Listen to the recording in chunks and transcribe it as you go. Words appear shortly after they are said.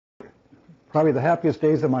probably the happiest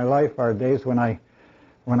days of my life are days when I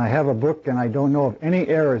have a book and I don't know of any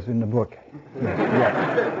errors in the book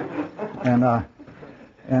yet. And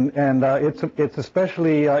it's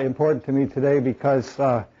especially important to me today because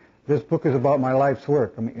this book is about my life's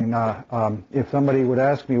work. I mean, if somebody would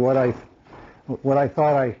ask me what I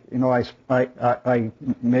thought I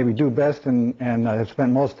maybe do best and have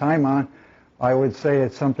spent most time on, I would say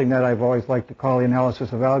it's something that I've always liked to call the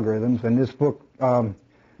analysis of algorithms. And this book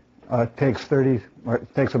takes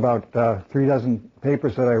about 36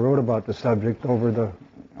 papers that I wrote about the subject over the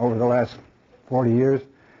last 40 years,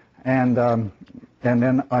 and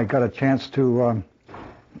then I got a chance to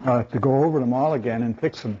go over them all again and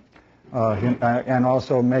fix them, and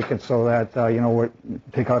also make it so that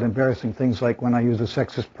take out embarrassing things like when I use a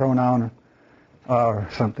sexist pronoun or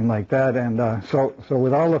something like that. And so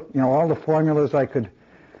with all the formulas I could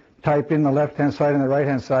type in the left-hand side and the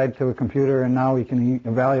right-hand side to a computer, and now we can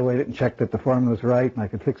evaluate it and check that the formula's right, and I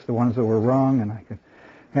could fix the ones that were wrong,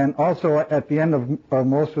 and also at the end of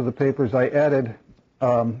most of the papers I added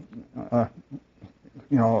something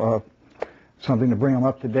to bring them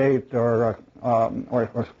up to date or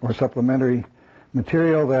supplementary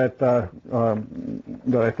material that I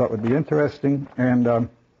thought would be interesting. And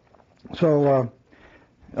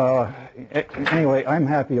anyway, I'm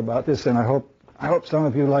happy about this, and I hope some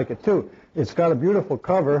of you like it too. It's got a beautiful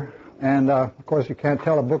cover, and of course you can't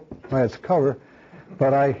tell a book by its cover,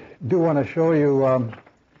 but I do want to show you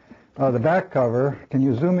the back cover. Can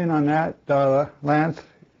you zoom in on that, Lance?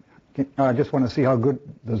 I just want to see how good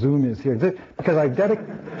the zoom is here. Because I've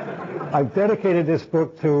dedicated this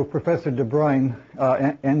book to Professor De Bruyn,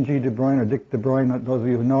 N.G. De Bruyn, or Dick De Bruyn, those of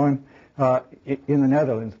you who know him, in the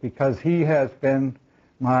Netherlands, because he has been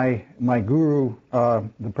my guru,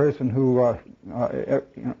 the person who,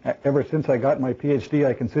 ever since I got my PhD,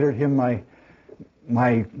 I considered him my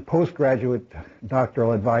postgraduate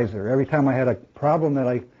doctoral advisor. Every time I had a problem that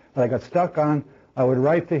I got stuck on, I would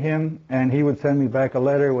write to him, and he would send me back a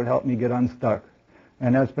letter, would help me get unstuck.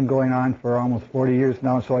 And that's been going on for almost 40 years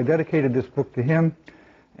now. So I dedicated this book to him,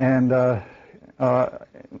 and what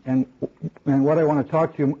I want to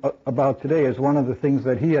talk to you about today is one of the things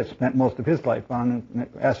that he has spent most of his life on,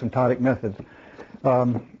 asymptotic methods.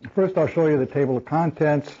 First, I'll show you the table of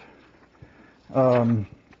contents. The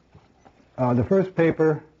first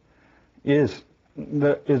paper is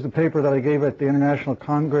the paper that I gave at the International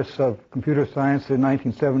Congress of Computer Science in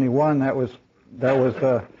 1971. That was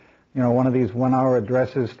one of these one-hour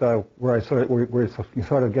addresses where you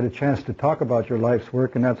sort of get a chance to talk about your life's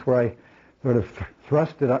work, and that's where I sort of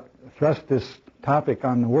thrust this topic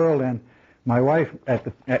on the world. And my wife,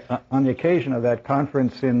 on the occasion of that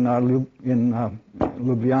conference in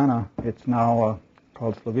Ljubljana, it's now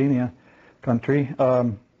called Slovenia country.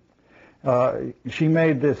 She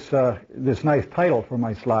made this nice title for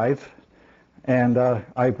my slides, and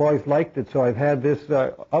I've always liked it, so I've had this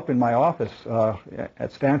up in my office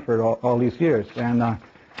at Stanford all these years. And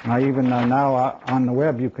I even now on the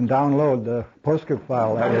web you can download the PostScript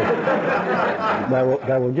file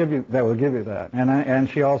that will give you that. And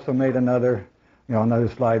she also made another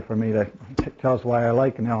slide for me that tells why I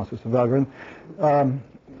like analysis of algorithms,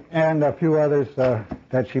 and a few others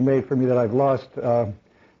that she made for me that I've lost.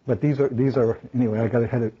 But these are anyway. I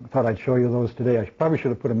thought I'd show you those today. I probably should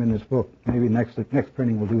have put them in this book. Maybe next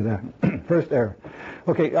printing will do that. First error.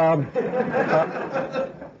 Okay.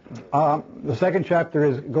 The second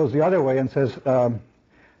chapter goes the other way and says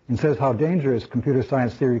how dangerous computer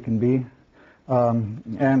science theory can be, while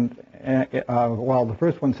the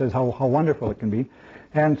first one says how wonderful it can be,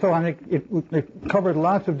 and so on. It covered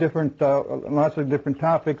lots of different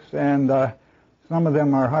topics, and some of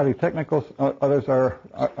them are highly technical, others are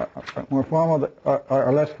more formal,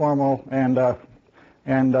 are less formal, and a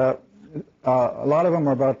lot of them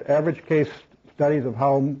are about average case studies of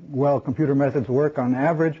how well computer methods work on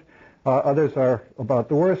average. Others are about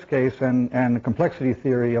the worst case and the complexity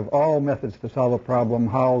theory of all methods to solve a problem.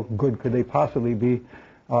 How good could they possibly be?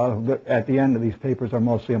 At the end of these papers are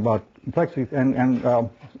mostly about complexity, and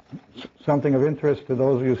something of interest to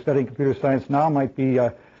those of you studying computer science now might be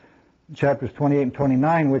chapters 28 and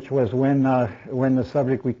 29, which was when the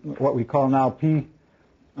subject, what we call now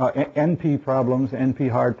NP problems, NP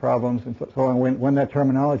hard problems, and so on, when that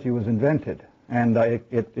terminology was invented. And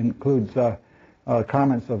it includes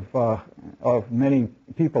comments of many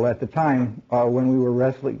people at the time when we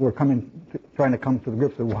were trying to come to the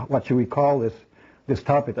grips of what should we call this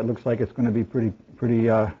topic that looks like it's going to be pretty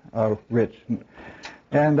rich.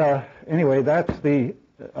 And anyway, that's the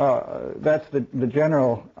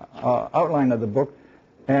general outline of the book,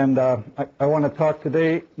 and I want to talk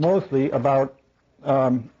today mostly about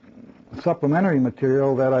some supplementary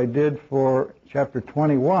material that I did for Chapter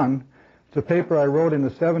 21. It's a paper I wrote in the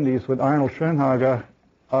 70s with Arnold Schoenhager,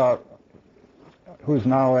 who's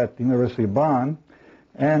now at the University of Bonn,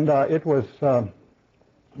 and it was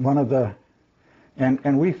one of the,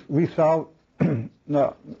 and we solved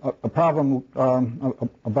a problem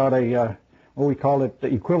about a what we call it the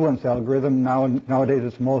equivalence algorithm. Nowadays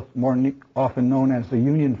it's more often known as the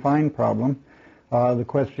union find problem. The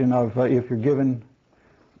question of if you're given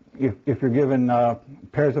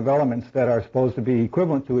pairs of elements that are supposed to be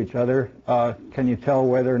equivalent to each other, can you tell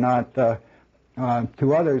whether or not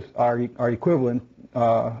two others are equivalent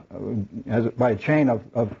by a chain of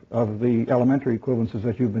the elementary equivalences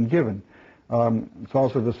that you've been given? It's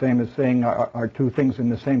also the same as saying are two things in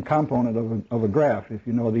the same component of a graph if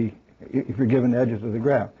you know if you're given the edges of the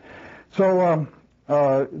graph. So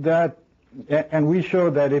and we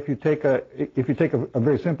showed that if you take a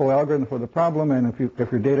very simple algorithm for the problem, and if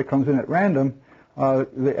your data comes in at random,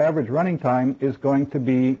 the average running time is going to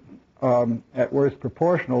be at worst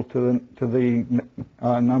proportional to the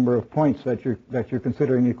number of points that you're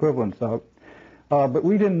considering the equivalence of. But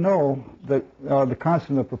we didn't know that the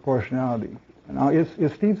constant of proportionality. Now, is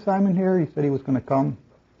Steve Simon here? He said he was going to come.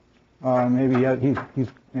 Maybe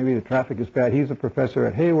maybe the traffic is bad. He's a professor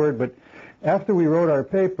at Hayward. But after we wrote our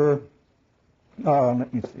paper,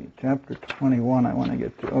 let me see, Chapter 21 I want to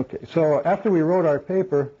get to. Okay, so after we wrote our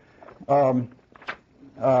paper,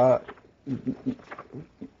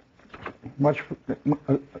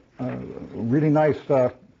 really nice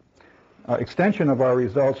extension of our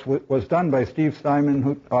results was done by Steve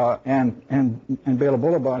Simon and Bela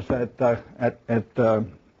Bulabas at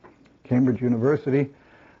Cambridge University,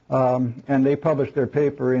 and they published their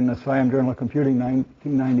paper in the Siam Journal of Computing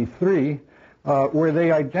 1993, where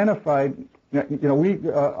they identified.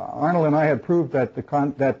 Arnold and I had proved that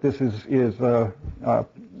that this is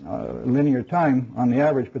linear time on the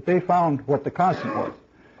average, but they found what the constant was.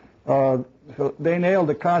 So they nailed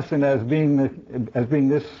the constant as being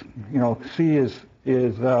this. C is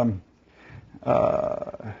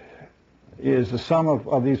the sum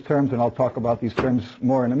of these terms, and I'll talk about these terms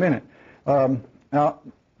more in a minute. So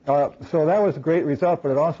that was a great result, but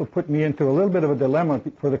it also put me into a little bit of a dilemma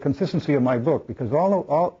for the consistency of my book, because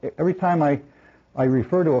every time I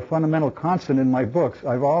refer to a fundamental constant in my books,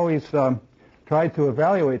 I've always tried to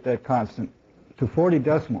evaluate that constant to 40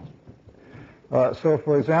 decimals. So,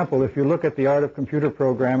 for example, if you look at the Art of Computer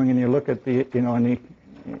Programming and you look at the,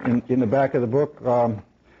 in the back of the book,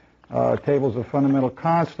 tables of fundamental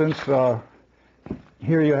constants,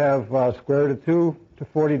 here you have square root of 2 to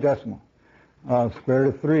 40 decimal. Square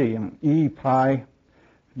root of 3, e, pi,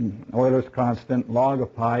 Euler's constant, log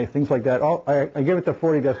of pi, things like that. I give it to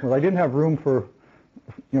 40 decimals. I didn't have room for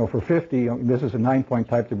 50. This is a 9-point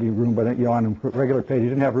type to be room, but on a regular page you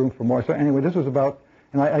didn't have room for more. So anyway, this was about,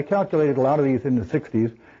 and I calculated a lot of these in the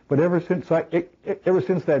 60s. But ever since that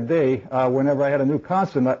day, whenever I had a new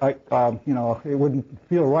constant, it wouldn't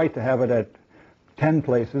feel right to have it at 10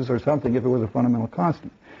 places or something if it was a fundamental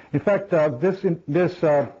constant. In fact, this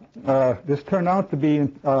turned out to be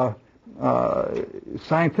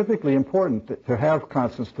scientifically important to have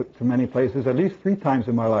constants to many places, at least 3 times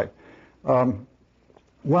in my life.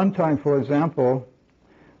 One time, for example,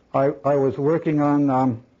 I was working on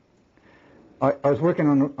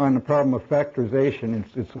on the problem of factorization.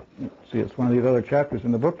 It's one of these other chapters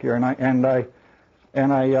in the book here, and I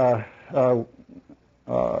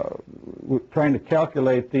was trying to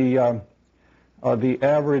calculate the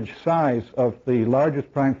average size of the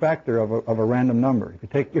largest prime factor of a random number.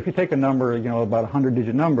 If you take a number, about a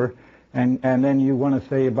 100-digit number, and then you want to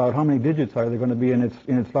say about how many digits are there going to be in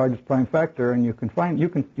its largest prime factor, and you can find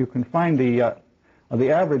the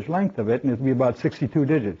average length of it, and it'll be about 62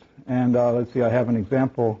 digits. And let's see, I have an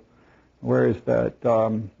example. Where is that?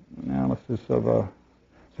 Analysis of a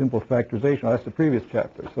simple factorization. Oh, that's the previous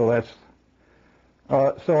chapter. So that's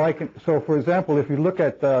So for example, if you look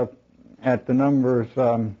at the numbers,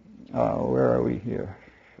 where are we here?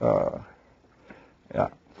 Yeah.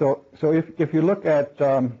 So if you look at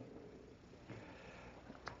the,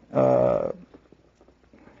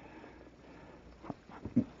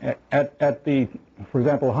 for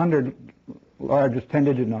example, 100 largest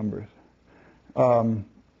 10-digit numbers,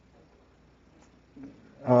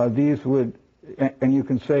 these would, and you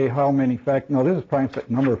can say how many factors. No, this is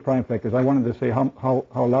number of prime factors. I wanted to say how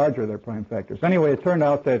large are their prime factors. Anyway, it turned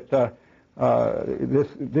out that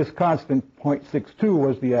this constant 0.62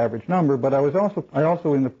 was the average number. But I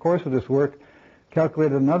also in the course of this work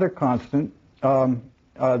calculated another constant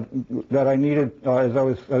that I needed as I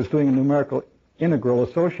was doing a numerical integral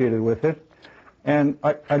associated with it. And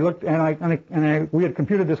I looked, and we had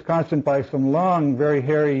computed this constant by some long, very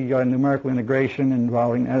hairy numerical integration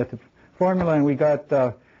involving additive formula, and we got,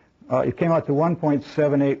 it came out to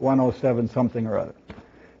 1.78107 something or other.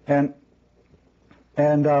 And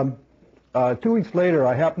 2 weeks later,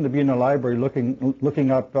 I happened to be in the library looking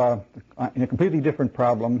up in a completely different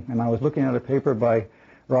problem, and I was looking at a paper by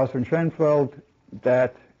Rosser and Schoenfeld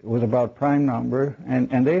that was about prime number,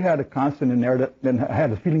 and they had a constant in there that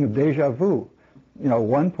had a feeling of deja vu.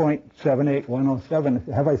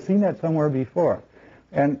 1.78107. Have I seen that somewhere before?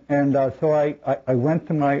 So I went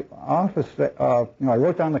to my office. I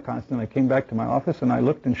wrote down the constant. I came back to my office and I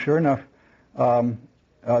looked, and sure enough,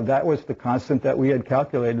 that was the constant that we had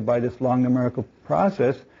calculated by this long numerical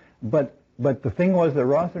process. But the thing was that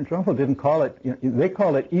Rosser and Schoenfeld didn't call it. They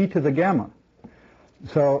called it e to the gamma.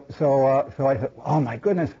 So I said, oh my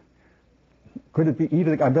goodness. Could it be e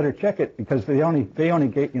to the? I better check it, because they only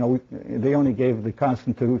gave the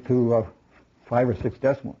constant to 5 or 6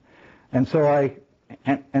 decimals, and so I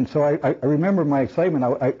remember my excitement.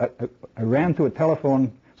 I ran to a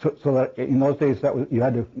telephone, so that in those days you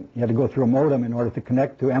had to go through a modem in order to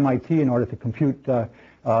connect to MIT in order to compute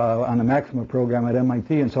on the Maxima program at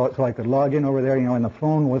MIT, and so I could log in over there, and the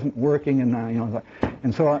phone wasn't working,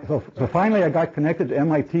 and so finally I got connected to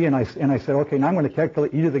MIT, and I said, okay, now I'm going to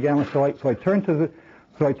calculate e to the gamma. So I turned to the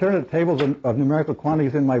tables of numerical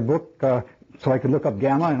quantities in my book, so I could look up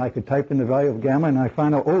gamma, and I could type in the value of gamma, and I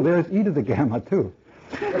found out, oh, there's e to the gamma too.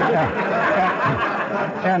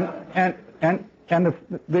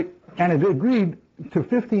 And it agreed to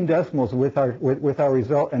 15 decimals with our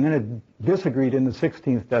result, and then it disagreed in the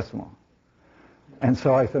 16th decimal. And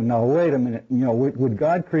so I said, no, wait a minute. Would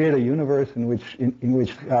God create a universe in which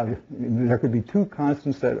there could be 2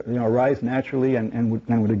 constants that rise naturally and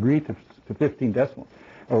would agree to 15 decimals?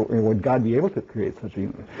 Or would God be able to create such a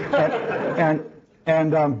universe?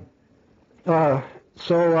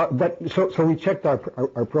 So we checked our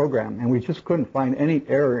program, and we just couldn't find any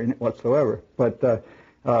error in it whatsoever. But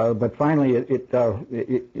finally,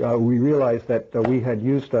 we realized that we had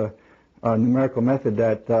used a numerical method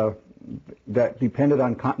that depended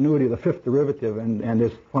on continuity of the 5th derivative, and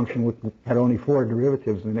this function had only 4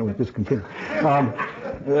 derivatives, and it was discontinued.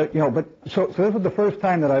 But so this was the first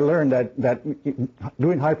time that I learned that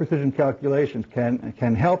doing high precision calculations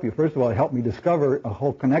can help you. First of all, it helped me discover a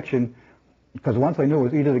whole connection, because once I knew it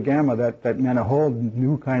was e to the gamma, that meant a whole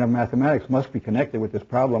new kind of mathematics must be connected with this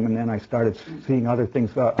problem, and then I started seeing other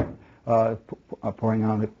things pouring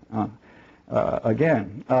out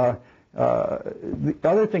again. The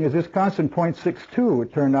other thing is this constant 0.62.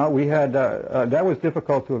 It turned out we had that was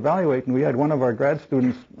difficult to evaluate, and we had one of our grad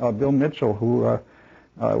students, Bill Mitchell, who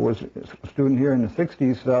was a student here in the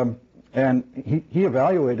 60s, and he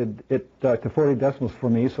evaluated it to 40 decimals for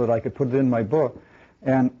me so that I could put it in my book,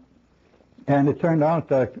 and it turned out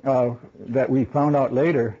that we found out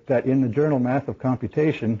later that in the journal Math of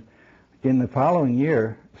Computation, in the following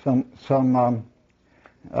year, some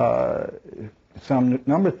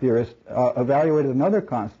number theorists evaluated another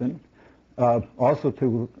constant, also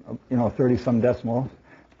to 30-some decimals,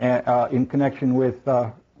 in connection with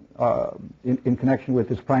this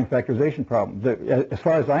prime factorization problem. As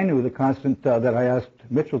far as I knew, the constant that I asked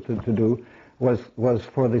Mitchell to do was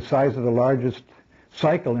for the size of the largest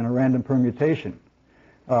cycle in a random permutation.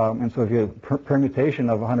 And so if you have permutation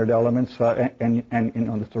of 100 elements, and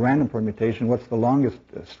it's a random permutation, what's the longest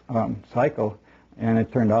cycle? And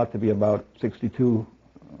it turned out to be about 62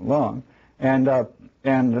 long. And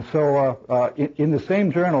so in the same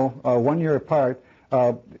journal, 1 year apart,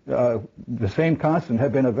 the same constant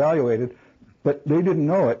had been evaluated, but they didn't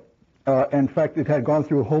know it. In fact, it had gone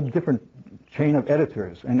through a whole different chain of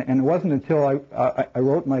editors. And it wasn't until I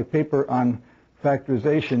wrote my paper on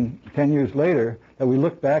factorization 10 years later that we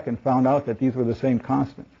looked back and found out that these were the same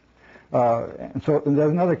constant. And so there's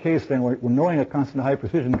another case then where knowing a constant of high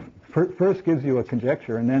precision first gives you a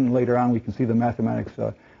conjecture, and then later on we can see the mathematics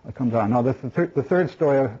comes on. Now the third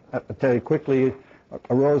story, I'll tell you quickly,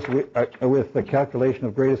 arose with the calculation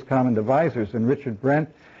of greatest common divisors, and Richard Brent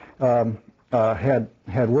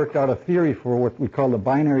had worked out a theory for what we call the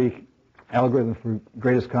binary algorithm for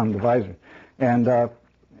greatest common divisor, and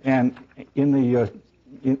in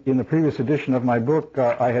the previous edition of my book,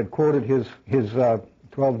 I had quoted his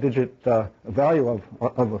 12-digit value of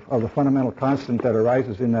the fundamental constant that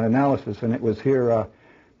arises in that analysis, and it was here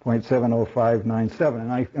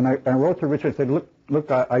 0.70597. And I wrote to Richard and said,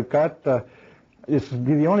 look, I got this is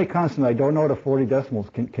the only constant I don't know to 40 decimals.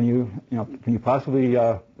 Can you possibly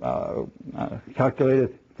calculate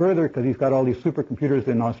it further? Because he's got all these supercomputers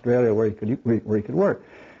in Australia where he could work.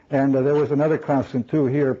 And there was another constant too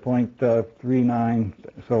here, 0.39.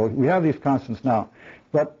 So we have these constants now.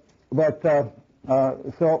 So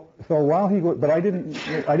while but I didn't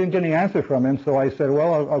get any answer from him. So I said,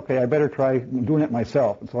 well, okay, I better try doing it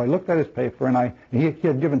myself. And so I looked at his paper, and he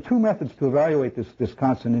had given two methods to evaluate this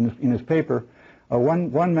constant in his paper.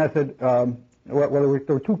 One method, well, there were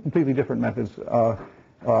two completely different methods,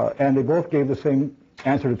 and they both gave the same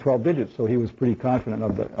answer to 12 digits. So he was pretty confident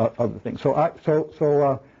of the thing. So I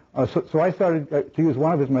started to use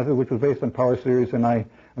one of his methods, which was based on power series, and I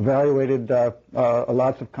evaluated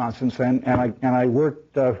lots of constants, and I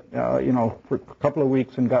worked for a couple of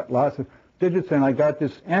weeks and got lots of digits, and I got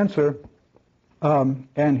this answer.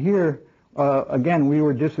 And here again we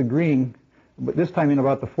were disagreeing, but this time in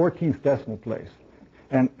about the 14th decimal place.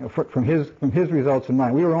 And from his results and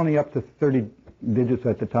mine, we were only up to 30 digits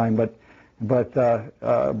at the time, but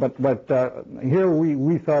here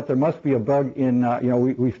we thought there must be a bug in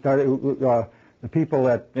we started. The people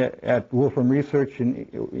at Wolfram Research in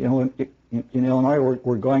Illinois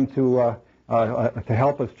were going to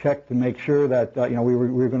help us check to make sure that we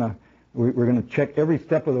were going to check every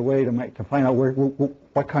step of the way to find out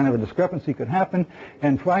what kind of a discrepancy could happen.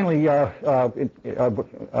 And finally, it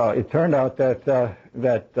turned out that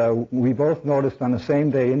we both noticed on the same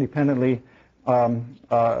day independently a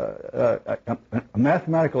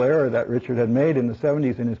mathematical error that Richard had made in the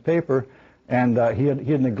 70s in his paper. And he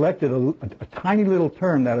had neglected a tiny little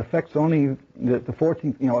term that affects only the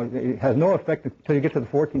 14th. It has no effect until you get to the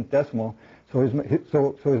 14th decimal. So his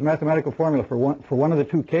mathematical formula for one of the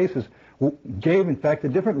two cases gave, in fact, a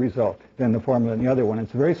different result than the formula in the other one.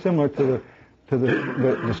 It's very similar to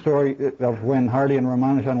the story of when Hardy and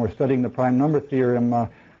Ramanujan were studying the prime number theorem.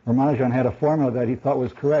 Ramanujan had a formula that he thought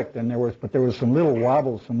was correct, and there was some little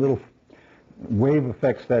wobbles, some little wave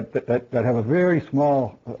effects that have a very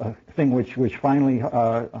small thing, which finally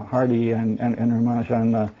Hardy and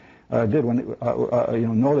Ramanujan did when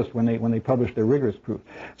noticed when they published their rigorous proof.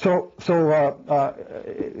 So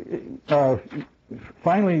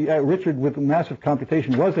finally, Richard, with massive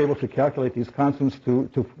computation, was able to calculate these constants to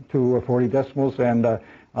 40 decimals, and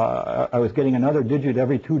I was getting another digit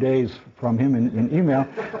every 2 days from him in email,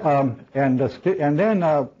 and then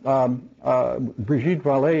Brigitte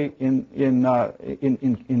Vallée in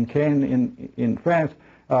Caen in France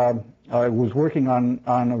was working on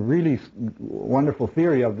a really wonderful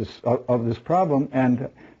theory of this problem, and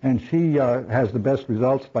she has the best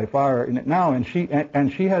results by far in it now, and she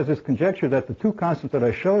has this conjecture that the two constants that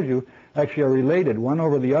I showed you actually are related. One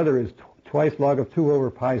over the other is twice log of 2 over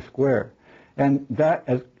pi squared. And that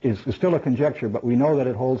is still a conjecture, but we know that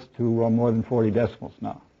it holds to more than 40 decimals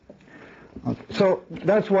now. Okay. So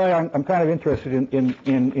that's why I'm kind of interested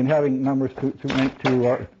in having numbers to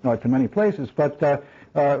many places. So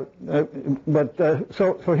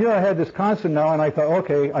here I had this constant now, and I thought,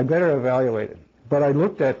 okay, I better evaluate it. But I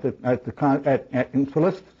looked and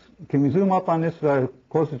so can we zoom up on this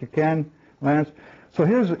close as you can, Lance? So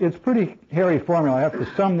it's pretty hairy formula. I have to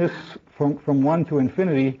sum this from 1 to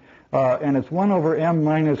infinity. And it's 1 over m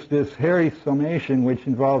minus this hairy summation, which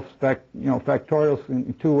involves factorials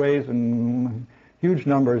in two ways and huge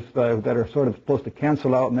numbers that are sort of supposed to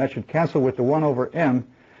cancel out, and that should cancel with the 1 over m.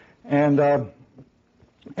 And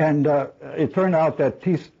it turned out that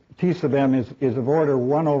t sub m is of order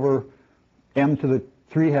 1 over m to the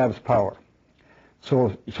 3/2 power.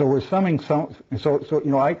 So we're summing some.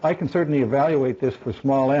 I can certainly evaluate this for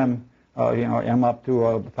small m. M up to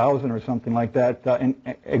 1,000 or something like that, and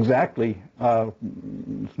exactly.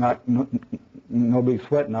 It's no big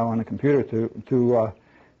sweat now on a computer to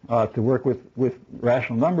work with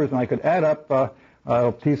rational numbers, and I could add up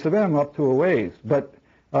t sub m up to a ways. But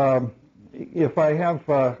if I have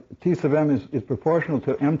t sub m is proportional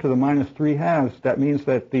to m to the minus 3/2, that means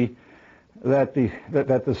that the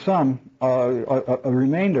sum, a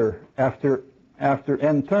remainder after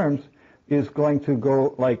n terms, is going to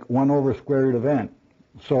go like 1 over square root of n.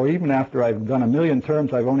 So even after I've done 1,000,000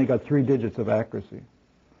 terms, I've only got 3 digits of accuracy.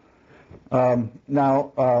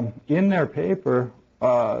 Now, in their paper,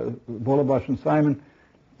 Bolobosh and Simon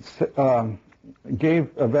gave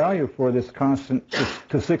a value for this constant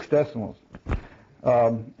to 6 decimals.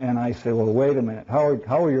 And I said, well, wait a minute. How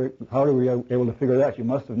were we able to figure that? You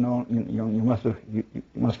must have known. You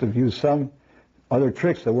must have used some other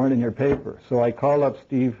tricks that weren't in your paper. So I called up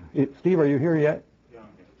Steve. Steve, are you here yet? Yeah, I'm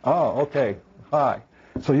here. Oh, okay. Hi.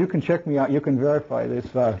 So you can check me out. You can verify this.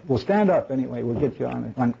 We'll stand up anyway. We'll get you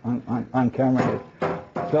on camera.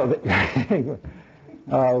 So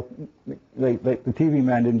the TV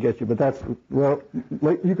man didn't get you, but that's, well,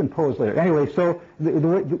 you can pose later. Anyway, so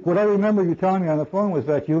what I remember you telling me on the phone was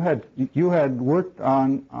that you had worked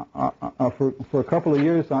on for a couple of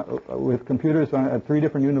years with computers at 3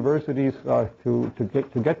 different universities to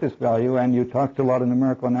get this value, and you talked to a lot of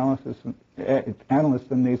numerical analysis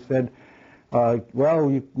analysts, and they said, well,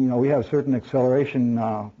 we have certain acceleration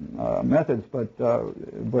methods, but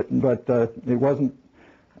it wasn't.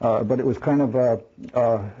 But it was kind of a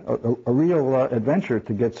real adventure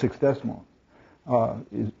to get 6 decimals.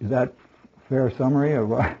 Is that a fair summary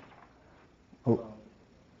of?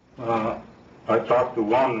 I talked to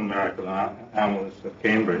one numerical analyst at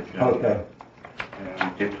Cambridge, and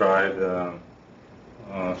he tried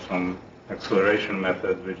some acceleration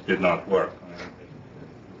methods which did not work.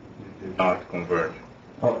 It did not converge.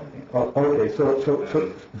 Okay.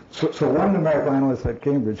 So one numerical analyst at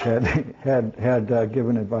Cambridge had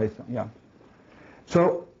given advice. Yeah.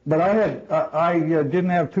 So, but I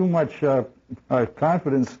didn't have too much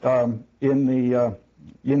confidence in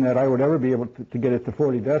that I would ever be able to get it to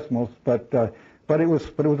 40 decimals. But it was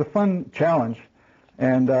a fun challenge,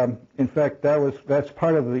 and in fact that's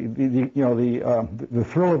part of the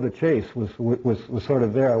thrill of the chase was sort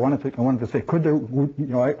of there. I wanted to say, could there,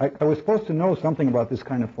 I was supposed to know something about this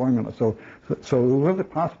kind of formula, so was it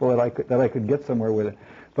possible that I could get somewhere with it?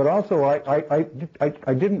 But also I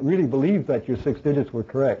didn't really believe that your 6 digits were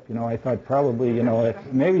correct. I thought probably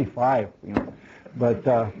maybe 5. But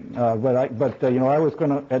I was going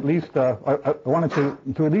to at least I wanted to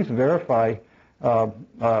at least verify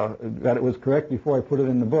that it was correct before I put it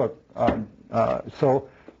in the book. So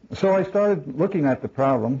I started looking at the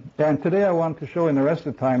problem, and today I want to show in the rest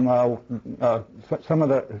of the time some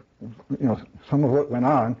of what went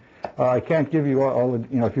on. I can't give you all the,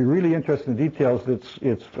 if you're really interested in details,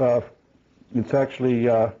 it's actually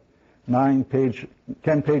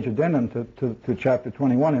 10-page addendum to chapter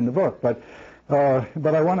 21 in the book. But I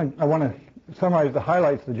want to summarize the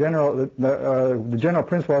highlights, the general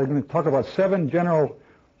principle. I'm going to talk about 7 general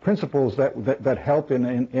principles that help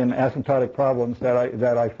in asymptotic problems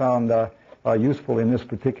that I found useful in this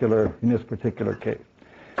particular case.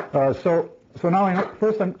 So now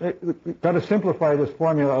first I've got to simplify this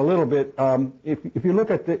formula a little bit. If you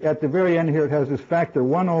look at the very end here, it has this factor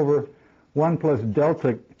 1 over 1 plus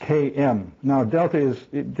delta km. Now delta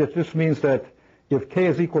just means that if k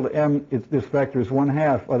is equal to m, this factor is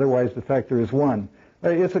 1/2. Otherwise, the factor is 1.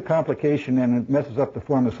 It's a complication and it messes up the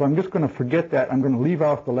formula. So I'm just going to forget that. I'm going to leave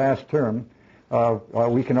off the last term.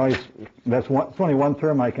 We can always. It's only one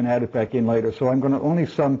term. I can add it back in later. So I'm going to only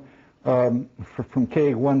sum from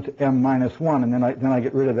k1 to m minus 1, and then I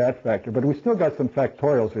get rid of that factor. But we still got some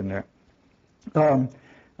factorials in there.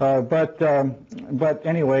 But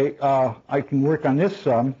anyway, I can work on this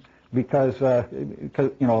sum. Because the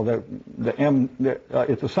m,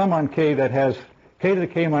 it's a sum on k that has k to the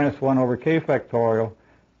k minus 1 over k factorial,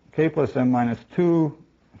 k plus m minus 2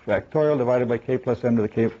 factorial divided by k plus m to the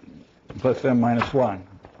k plus m minus 1.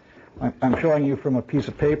 I'm showing you from a piece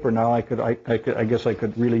of paper now. I guess I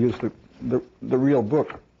could really use the real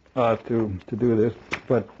book to do this,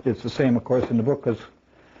 but it's the same, of course, in the book,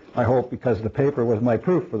 because the paper was my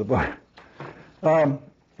proof for the book.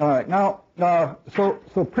 All right, now, so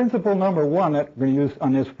principle number 1 that we're going to use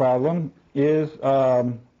on this problem is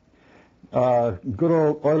good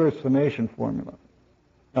old Euler's summation formula.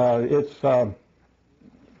 It's a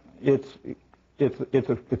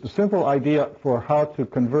simple idea for how to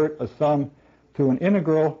convert a sum to an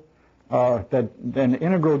integral. Then the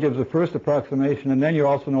integral gives the first approximation, and then you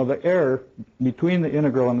also know the error between the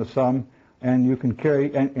integral and the sum. And you can carry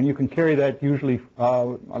that usually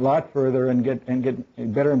a lot further and get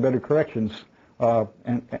better and better corrections to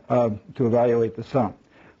evaluate the sum.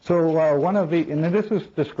 So and this is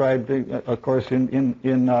described, of course,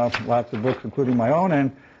 in lots of books, including my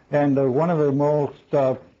own. And one of the most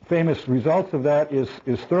famous results of that is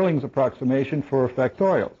Stirling's approximation for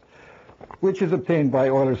factorials, which is obtained by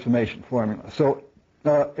Euler's summation formula. So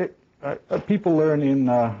people learn in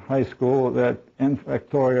high school that n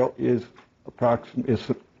factorial is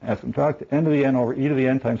asymptotic to n to the n over e to the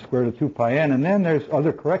n times square root of 2 pi n, and then there's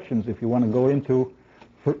other corrections if you want to go into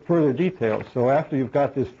further details. So after you've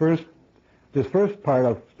got this first part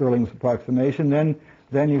of Stirling's approximation, then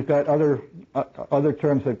you've got other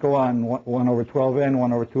terms that go on, 1 over 12n,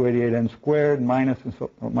 1 over 288n squared, minus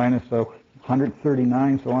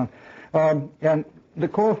 139, so on, and the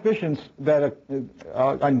coefficients that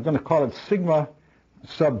I'm going to call it sigma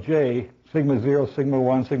sub j. Sigma 0, sigma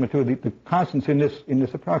 1, sigma 2, the constants in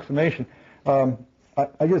this approximation. I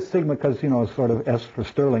use sigma because, it's sort of S for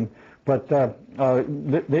Stirling, But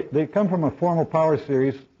they come from a formal power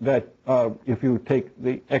series that if you take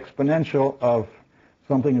the exponential of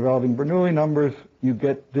something involving Bernoulli numbers, you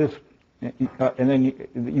get this, and then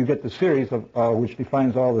you get the series of which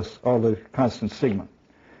defines all the constant sigma.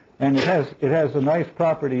 And it has a nice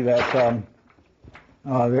property that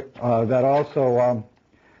that also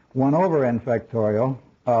 1 over n factorial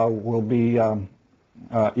will be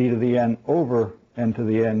e to the n over n to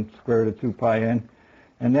the n square root of 2 pi n,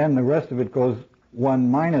 and then the rest of it goes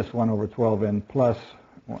 1 minus 1 over 12n plus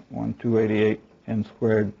 1,288 n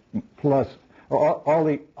squared plus all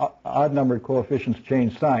the odd-numbered coefficients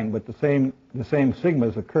change sign, but the same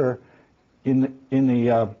sigmas occur in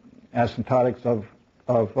the asymptotics of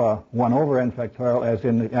 1 over n factorial as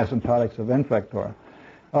in the asymptotics of n factorial.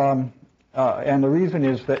 And the reason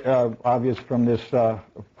is that obvious from this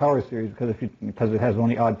power series, because it has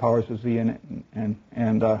only odd powers of z in it,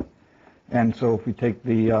 and so if we take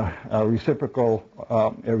the reciprocal,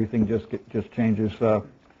 everything just changes from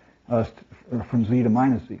z to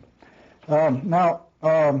minus z. Now,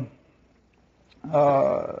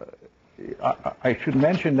 I should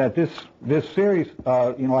mention that this series,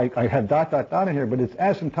 I have dot in here, but it's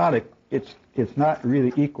asymptotic. It's not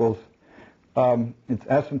really equals. It's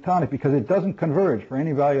asymptotic because it doesn't converge for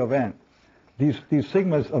any value of n. These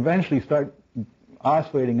sigmas eventually start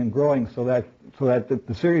oscillating and growing so that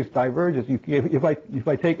the series diverges. If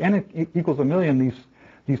I take n equals 1,000,000,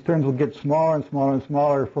 these terms will get smaller and smaller and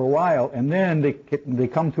smaller for a while, and then they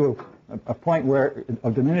come to a point where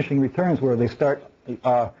of diminishing returns where they start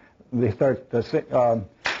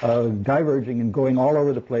diverging and going all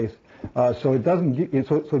over the place. So it doesn't.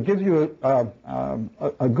 So it gives you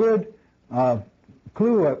a good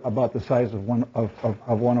clue about the size of 1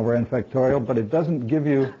 over n factorial, but it doesn't give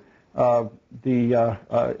you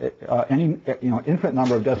any infinite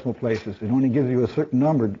number of decimal places. It only gives you a certain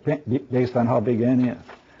number based on how big n is.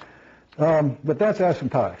 But that's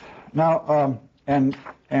asymptotic. Now,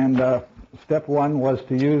 step 1 was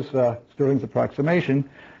to use Stirling's approximation.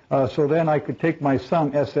 So then I could take my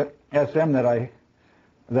sum Sm that I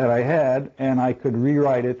had, and I could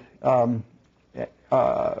rewrite it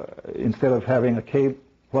instead of having a k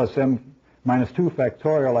plus m minus 2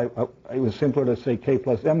 factorial. It was simpler to say k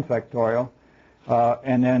plus m factorial,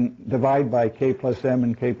 and then divide by k plus m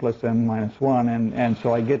and k plus m minus 1, and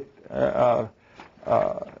so I get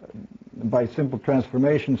by simple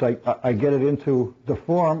transformations, I get it into the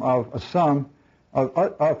form of a sum of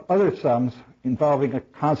other sums involving a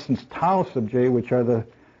constants tau sub j, which are the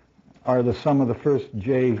sum of the first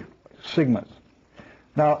j sigmas.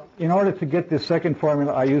 Now, in order to get this second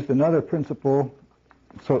formula, I used another principle.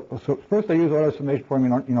 So first I used auto summation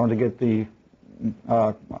formula in order to get to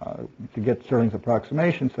get Stirling's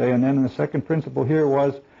approximation, say, and then the second principle here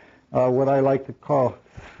was what I like to call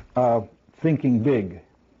thinking big,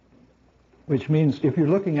 which means if you're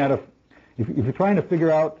looking at if you're trying to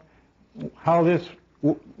figure out how this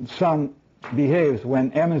sum behaves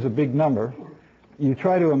when m is a big number, you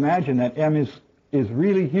try to imagine that m is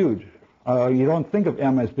really huge. You don't think of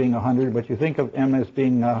m as being 100, but you think of m as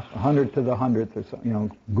being 100 to the 100th, or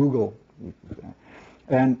something, Google.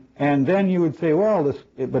 And then you would say, well,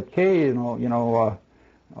 but k,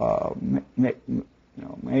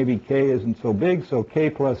 maybe k isn't so big, so k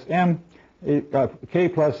plus m, k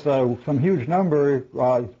plus some huge number.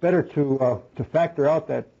 It's better to factor out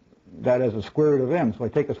that as a square root of m. So I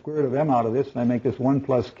take a square root of m out of this, and I make this 1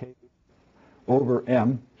 plus k over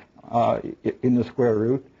m in the square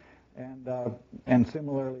root. And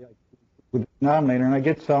similarly with the denominator, and I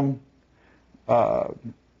get some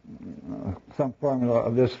formula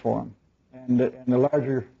of this form, and the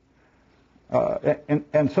larger,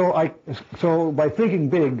 so by thinking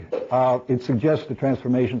big, it suggests the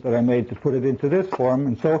transformations that I made to put it into this form.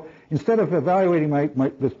 And so instead of evaluating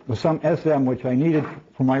the sum Sm, which I needed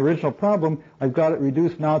for my original problem, I've got it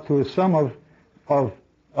reduced now to a sum of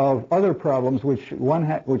other problems which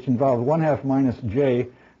involve 1/2 minus j.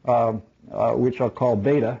 Which I'll call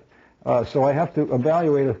beta. So I have to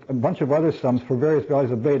evaluate a bunch of other sums for various values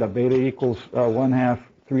of beta. Beta equals 1/2,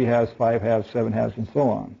 3/2, 5/2, 7/2, and so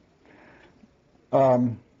on.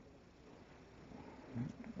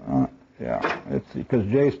 Let's see, because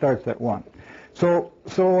j starts at 1.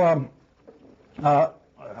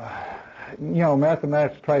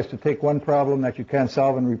 Mathematics tries to take one problem that you can't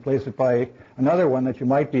solve and replace it by another one that you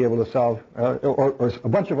might be able to solve, or a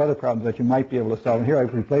bunch of other problems that you might be able to solve. And here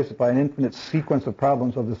I've replaced it by an infinite sequence of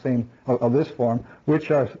problems of this form,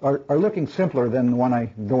 which are looking simpler than the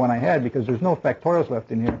one I had, because there's no factorials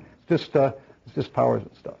left in here. It's just powers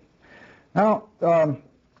and stuff. Now,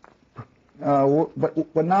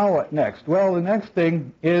 but now what next? Well, the next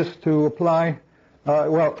thing is to apply. I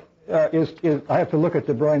have to look at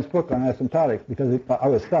De Bruyn's book on asymptotics because I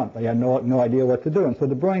was stumped. I had no idea what to do. And so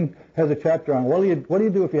De Bruyn has a chapter on what do you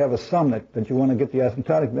do if you have a sum that you want to get the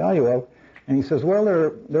asymptotic value of. And he says, well,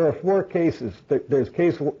 there are 4 cases. There's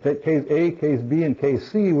case A, case B, and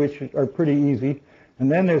case C, which are pretty easy.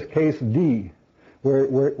 And then there's case D, where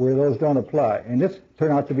those don't apply. And this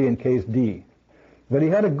turned out to be in case D. But he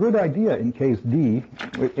had a good idea in case D.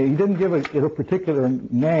 He didn't give it a particular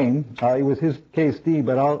name. It was his case D,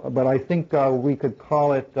 but I think we could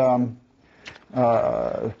call it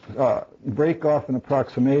break off an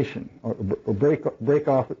approximation, or break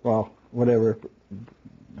off, well, whatever,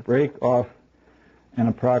 break off an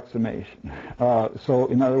approximation. So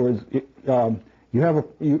in other words, you have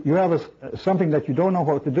something that you don't know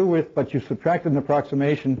what to do with, but you subtracted an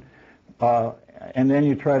approximation, and then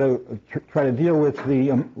you try to deal with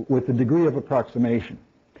the degree of approximation.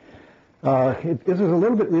 This is a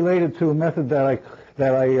little bit related to a method that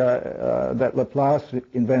Laplace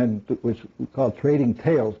invented, which we call trading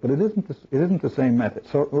tails, but it isn't the same method.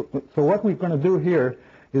 So what we're going to do here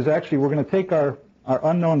is actually we're going to take our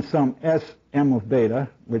unknown sum Sm of beta,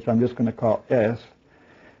 which I'm just going to call S,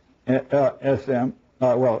 Sm.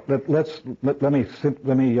 Well, let me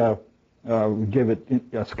give it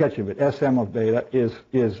a sketch of it. Sm of beta is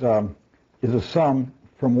a sum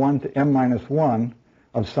from 1 to m minus 1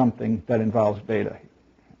 of something that involves beta.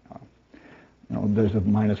 There's a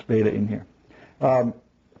minus beta in here.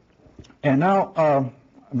 And now,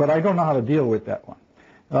 but I don't know how to deal with that one.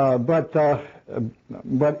 I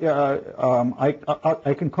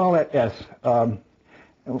can call that S.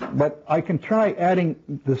 But I can try adding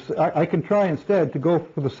this. I can try instead to go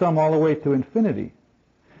for the sum all the way to infinity,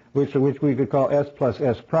 which we could call S plus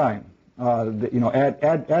S prime. Add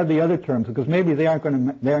the other terms, because maybe they aren't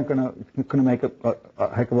going to make a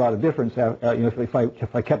heck of a lot of difference.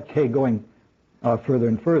 If I kept k going further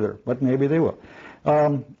and further, but maybe they will.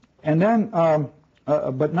 And then,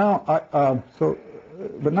 but now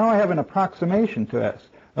I have an approximation to S.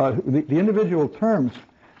 The individual terms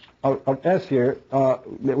of S here,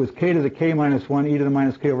 it was k to the k minus 1, e to the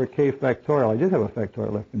minus k over k factorial. I did have a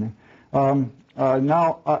factorial left in there.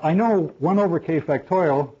 Now, I know 1 over k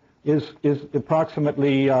factorial is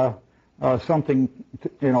approximately something,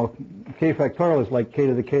 k factorial is like k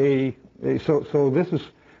to the k. So this is,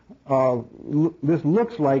 this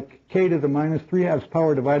looks like k to the minus 3/2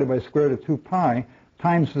 power divided by square root of 2 pi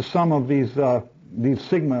times the sum of these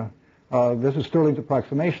sigma. This is Stirling's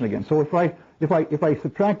approximation again. So if I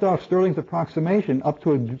subtract off Stirling's approximation up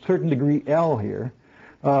to a certain degree L here,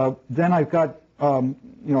 then I've got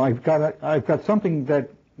something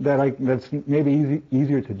that's maybe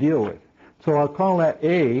easier to deal with. So I'll call that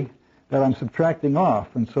A that I'm subtracting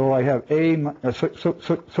off, and so I have A. So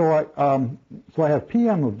I have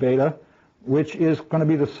PM of beta, which is going to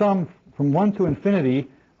be the sum from 1 to infinity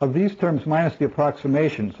of these terms minus the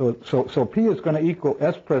approximation. So P is going to equal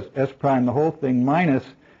S plus S prime, the whole thing, minus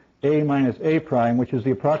A prime, which is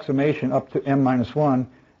the approximation up to m minus 1,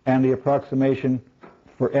 and the approximation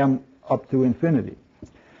for m up to infinity.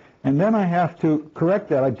 And then I have to correct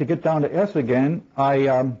that. To get down to S again,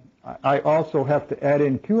 I also have to add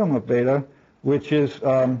in QM of beta, which is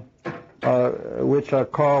which I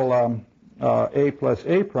call A plus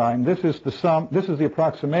A prime. This is the sum. This is the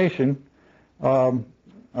approximation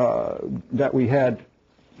that we had.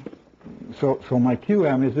 So my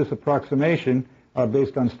QM is this approximation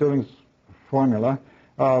based on Stirling's formula,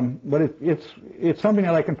 but it's something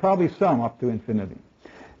that I can probably sum up to infinity.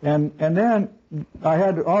 And then I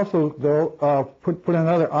had to also, though, put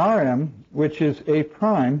another Rm, which is A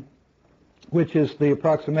prime, which is the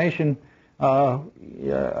approximation, for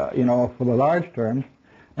the large terms.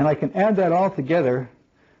 And I can add that all together,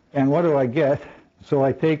 and what do I get? So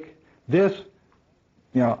I take this,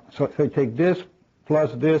 so I take this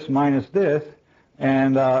plus this minus this,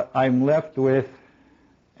 and I'm left with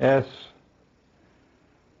S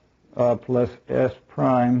plus S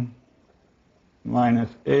prime minus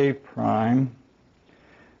A prime.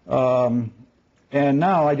 And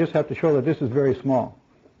now I just have to show that this is very small.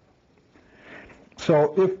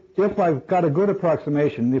 So if I've got a good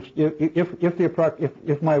approximation,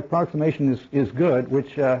 if my approximation is good,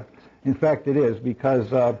 which in fact it is,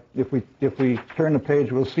 because if we turn the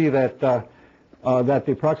page, we'll see that that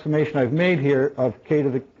the approximation I've made here of k to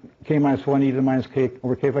the k minus 1 e to the minus k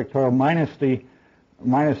over k factorial minus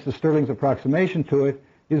the Stirling's approximation to it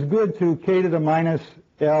is good to k to the minus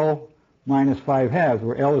L minus 5/2,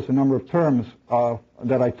 where L is the number of terms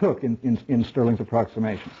that I took in Stirling's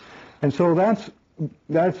approximation. And so that's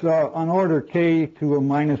that's on order k to a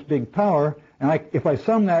minus big power, and if I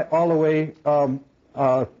sum that all the way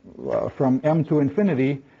from m to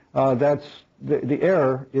infinity, that's the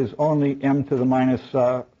error is only m to the minus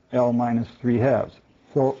L minus 3 halves.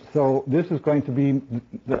 So this is going to be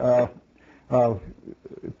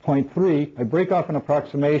 0.3. I break off an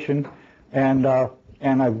approximation, and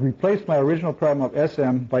I've replaced my original problem of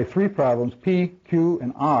SM by 3 problems, P, Q,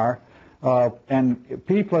 and R. And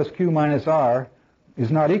P plus Q minus R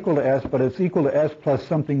is not equal to S, but it's equal to S plus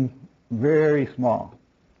something very small.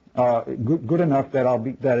 Good enough that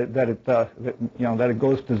it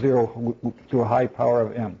goes to 0 to a high power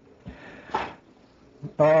of m.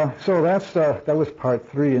 So that was part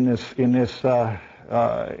 3 in this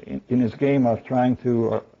game of trying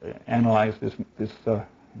to analyze this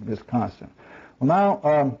constant. Well,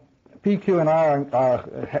 now P, Q, and R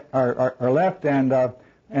are left, and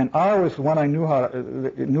R was the one I knew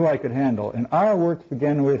I could handle. And R works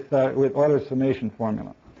again with Euler's summation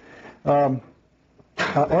formula.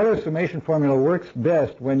 Euler's summation formula works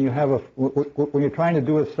best when you have when you're trying to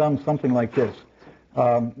do a sum something like this.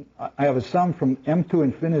 I have a sum from m to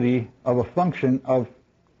infinity of a function of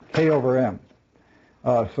k over m.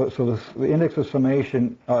 So the index of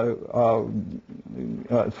summation, so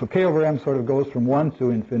k over m sort of goes from 1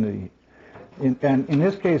 to infinity. And in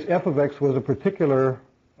this case, f of x was a particular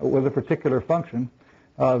function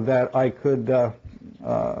that I could,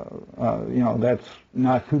 that's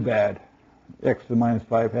not too bad. X to the minus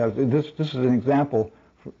 5 halves. This is an example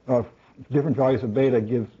of different values of beta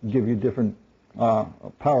give you different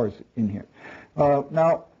powers in here. So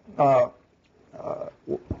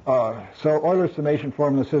Euler's summation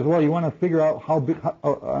formula says, well, you want to figure out how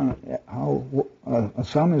a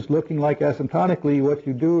sum is looking like asymptotically. What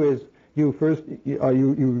you do is you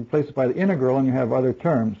replace it by the integral, and you have other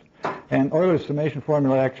terms. And Euler's summation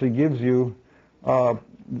formula actually gives you an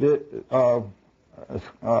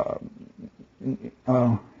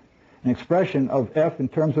expression of f in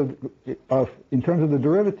terms of the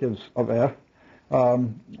derivatives of f,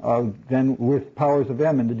 then with powers of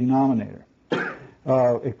m in the denominator.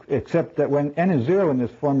 Except that when n is 0 in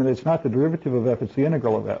this formula, it's not the derivative of f, it's the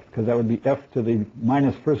integral of f, because that would be f to the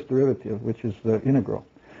minus first derivative, which is the integral.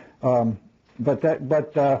 But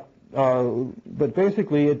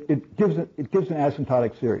basically, it gives an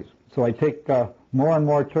asymptotic series. So I take more and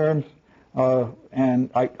more terms,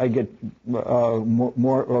 and I get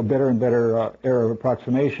better and better error of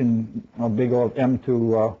approximation, big O of m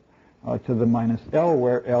to the minus L,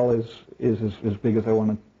 where L is as big as I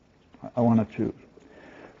want to choose.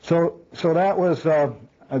 So that was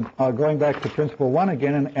going back to principle 1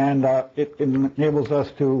 again, and it enables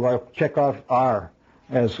us to check off R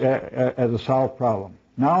as a solved problem.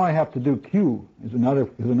 Now I have to do Q is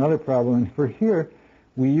another problem, and for here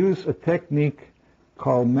we use a technique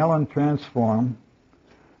called Mellon transform,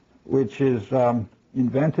 which is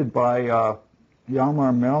invented by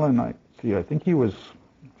Hjalmar Mellon. I think he was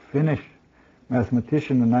Finnish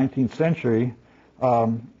mathematician in the 19th century,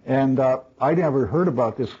 and I never heard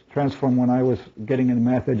about this transform when I was getting into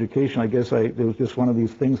math education. I guess it was just one of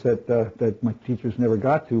these things that my teachers never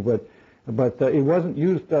got to, but it wasn't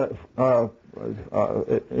used. Now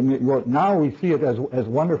we see it as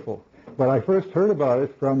wonderful. But I first heard about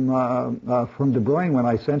it from De Bruijn when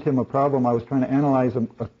I sent him a problem. I was trying to analyze a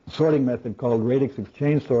sorting method called radix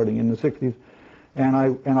exchange sorting in the 60s, and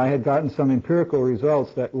I had gotten some empirical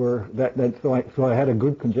results so I had a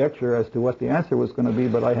good conjecture as to what the answer was going to be,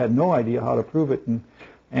 but I had no idea how to prove it. And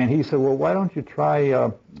he said, well, why don't you try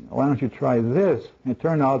this? And it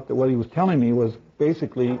turned out that what he was telling me was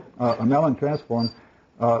basically a Mellon transform,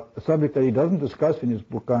 a subject that he doesn't discuss in his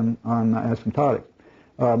book on asymptotics.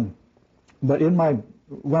 But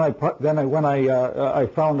when I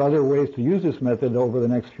found other ways to use this method over the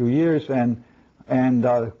next few years, and then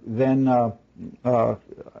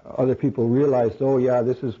other people realized, oh yeah,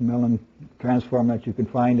 this is Mellon transform that you can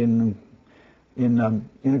find in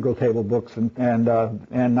integral table books, and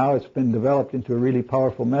now it's been developed into a really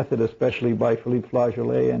powerful method, especially by Philippe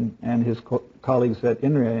Flageolet and his colleagues at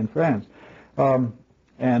INRIA in France. But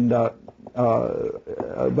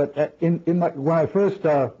when I first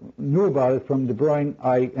knew about it from De Bruijn,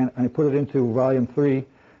 I put it into volume 3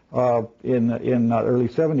 in the early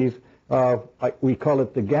 70s. We call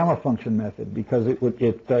it the gamma function method because it was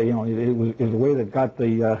a way that got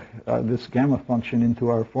this gamma function into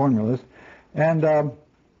our formulas, I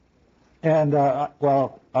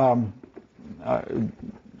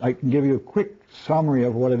can give you a quick summary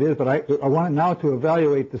of what it is, but I want now to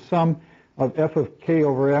evaluate the sum of f of k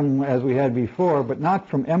over m as we had before, but not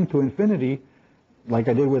from m to infinity, like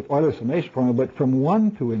I did with Euler's summation formula, but from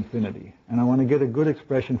 1 to infinity. And I want to get a good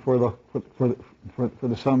expression for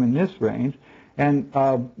the sum in this range. And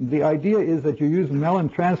the idea is that you use the Mellon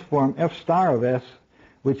transform f star of s,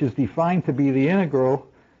 which is defined to be the integral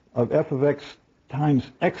of f of x times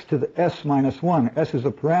x to the s minus 1. S is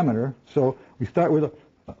a parameter, so we start with a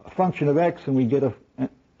function of x, and we get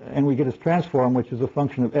its transform, which is a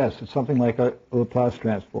function of s. It's something like a Laplace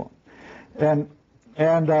transform. And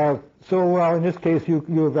so in this case,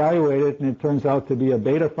 you evaluate it, and it turns out to be a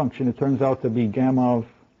beta function. It turns out to be gamma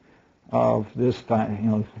of this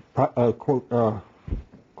time,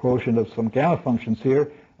 quotient of some gamma functions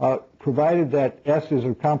here, provided that s is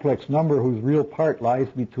a complex number whose real part lies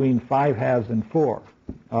between 5/2 and 4.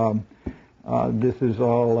 This is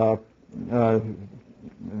all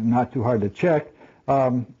not too hard to check.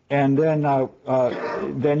 And then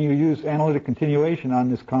you use analytic continuation on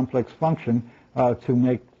this complex function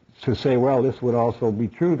to say, well, this would also be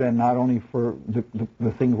true then, not only for the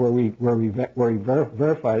things where we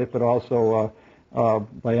verified it, but also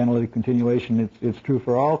by analytic continuation, it's true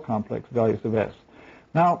for all complex values of s.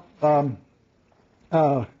 Now,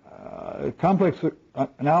 complex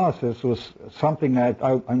analysis was something that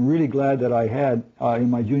I'm really glad that I had in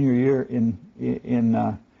my junior year in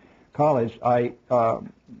college. I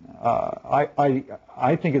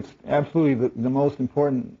think it's absolutely the most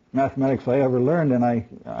important mathematics I ever learned, and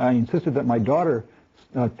I insisted that my daughter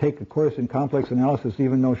take a course in complex analysis,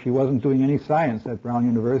 even though she wasn't doing any science at Brown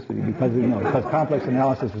University, because because complex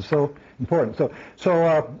analysis is so important. So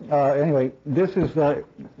anyway, this is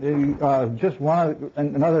just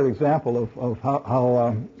another example of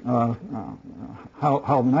how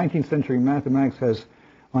 19th century mathematics has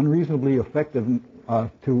unreasonably effective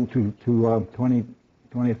to 20th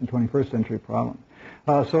and 21st century problems.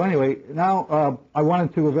 So anyway, now I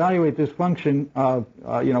wanted to evaluate this function,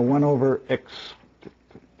 1 over x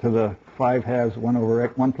to the 5/2, 1 over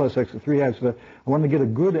x, 1 plus x to 3/2. I wanted to get a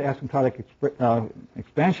good asymptotic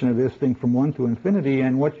expansion of this thing from 1 to infinity.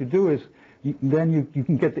 And what you do is then you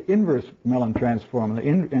can get the inverse Mellon transform.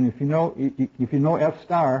 And if you know f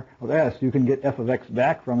star of s, you can get f of x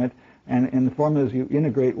back from it. And the formula is you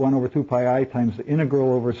integrate 1 over 2 pi I times the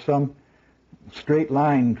integral over some straight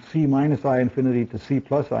line c minus I infinity to c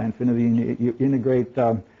plus I infinity, and you integrate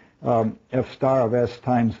f star of s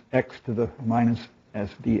times x to the minus s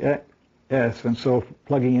ds. And so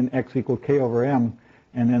plugging in x equal k over m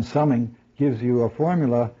and then summing gives you a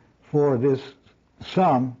formula for this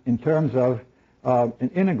sum in terms of an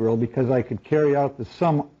integral, because I could carry out the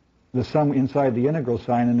sum inside the integral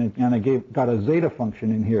sign, and I got a zeta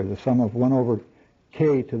function in here. The sum of 1 over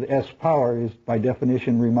k to the s power is by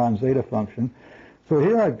definition Riemann zeta function. So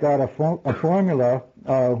here I've got a formula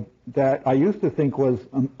that I used to think was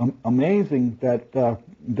amazing that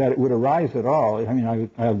it would arise at all. I mean,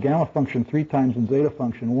 I have gamma function 3 times and zeta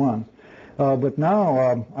function once. But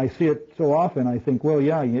now I see it so often, I think, well,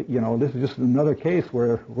 yeah, this is just another case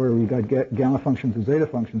where we got gamma functions and zeta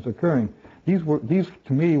functions occurring. These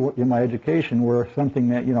to me in my education were something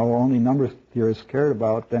that only number theorists cared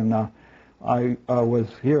about, and I was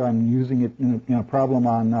here. I'm using it in a problem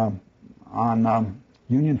on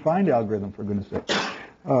union find algorithm, for goodness sake.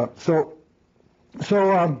 So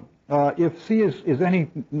if C is any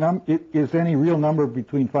real number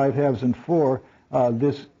between 5/2 and 4,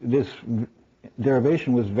 this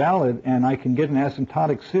derivation was valid, and I can get an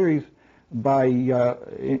asymptotic series by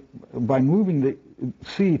moving the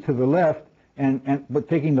C to the left, but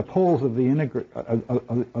taking the poles of the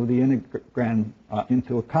integrand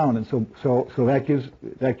into account, and so that gives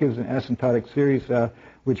an asymptotic series,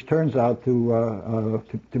 which turns out to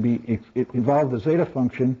be it involved the zeta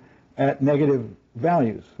function at negative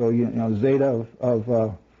values. So zeta of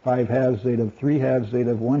 5/2, zeta of 3/2,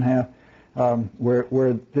 zeta of 1/2,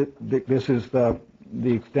 where this is the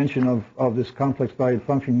extension of this complex valued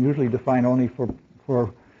function, usually defined only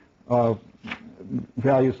for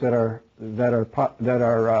values that are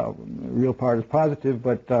real part is positive,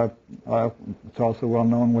 but it's also well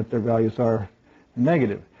known what their values are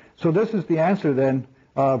negative. So this is the answer then.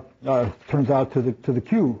 Turns out to the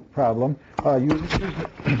Q problem.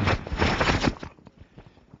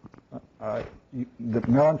 The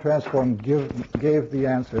Mellon transform gave the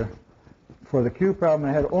answer for the Q problem.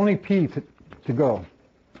 I had only P to go.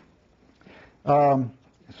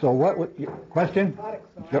 So what would your question?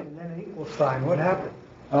 Yep. And then an equal sign. What happened?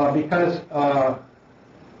 Because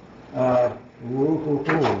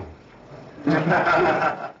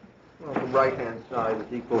Well, the right-hand side is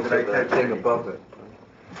equal to the thing above it.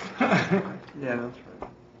 Yeah, that's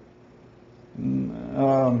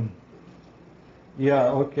right. Yeah,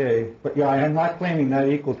 okay. But yeah, I am not claiming that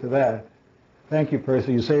equal to that. Thank you,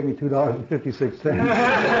 Percy. You saved me $2.56.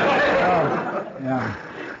 Yeah.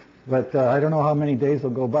 But I don't know how many days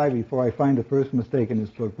will go by before I find the first mistake in this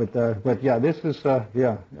book. But yeah, this is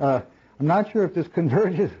yeah. I'm not sure if this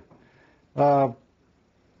converges the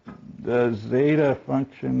zeta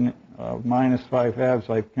function of minus 5 halves.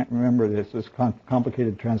 I can't remember this. This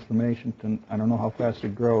complicated transformation. And I don't know how fast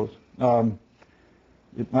it grows.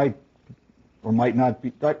 It might or might not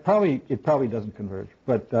be. It probably doesn't converge.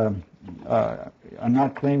 But I'm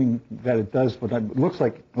not claiming that it does. But it looks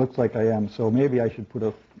like I am. So maybe I should put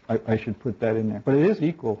I should put that in there. But it is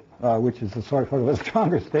equal, which is a sort of a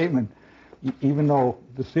stronger statement, even though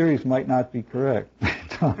the series might not be correct.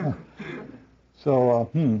 So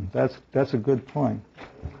that's a good point.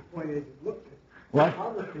 The point is, it looks, What?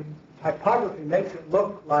 typography makes it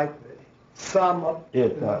look like the sum up to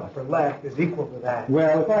the upper left is equal to that.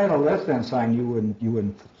 Well, if I had a less than sign, you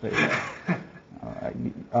wouldn't say that.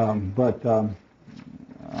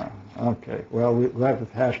 Okay. Well, we'll have to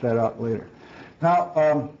hash that out later.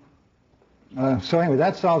 Now, so anyway,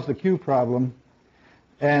 that solves the Q problem,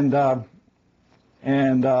 and now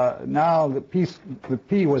the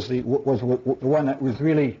P was the one that was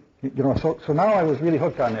really, So now I was really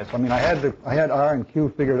hooked on this. I mean, I had R and Q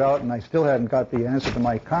figured out, and I still hadn't got the answer to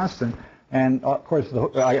my constant. And of course,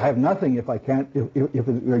 I have nothing if I can't if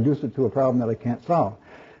it reduce it to a problem that I can't solve.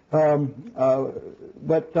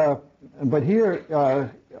 But here.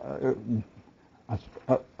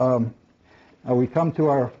 We come to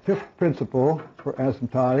our fifth principle for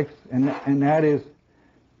asymptotics, and that is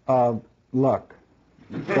luck.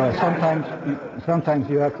 Sometimes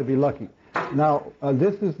you have to be lucky. Now,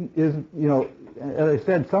 this is as I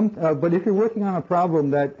said, but if you're working on a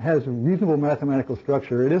problem that has a reasonable mathematical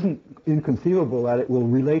structure, it isn't inconceivable that it will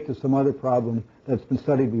relate to some other problem that's been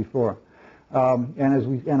studied before. And as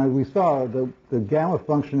we saw, the gamma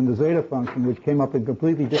function and the zeta function, which came up in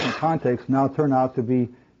completely different contexts, now turn out to be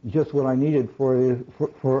just what I needed for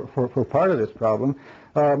part of this problem.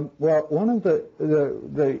 Well, one of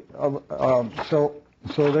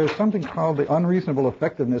so there's something called the unreasonable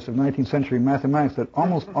effectiveness of 19th century mathematics, that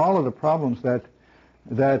almost all of the problems that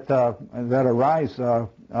arise that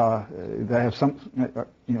have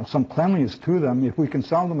some cleanliness to them, if we can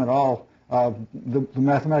solve them at all, the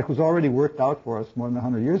mathematics was already worked out for us more than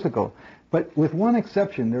 100 years ago. But with one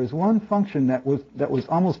exception, there's one function that was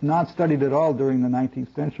almost not studied at all during the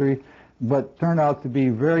 19th century, but turned out to be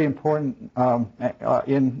very important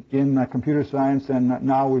in computer science, and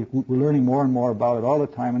now we're learning more and more about it all the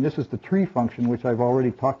time. And this is the tree function, which I've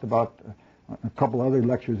already talked about a couple other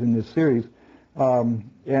lectures in this series, and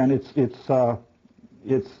it's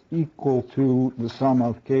equal to the sum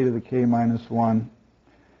of k to the k minus 1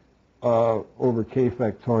 over k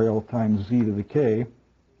factorial times z to the k.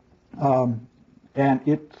 And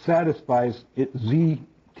it satisfies it z,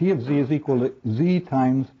 t of z is equal to z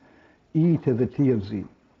times e to the t of z.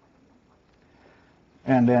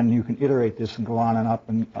 And then you can iterate this and go on and up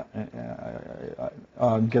and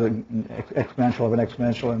get an exponential of an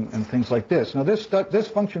exponential and things like this. Now this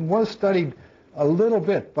function was studied a little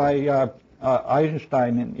bit by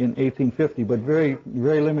Eisenstein in 1850, but very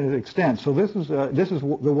limited extent. So this is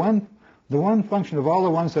the one function of all the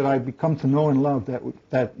ones that I've become to know and love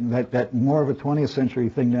that more of a 20th century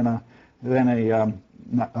thing than a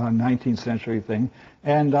 19th century thing.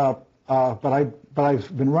 And but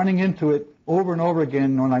I've been running into it over and over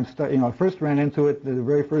again when I'm I first ran into it. The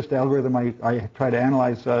very first algorithm I tried to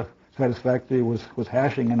analyze satisfactorily was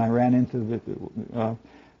hashing, and I ran into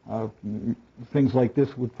things like this.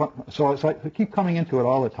 So I keep coming into it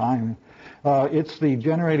all the time. It's the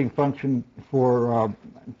generating function for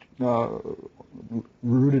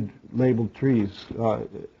rooted labeled trees.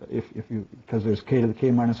 Because there's k to the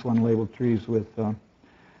k minus 1 labeled trees with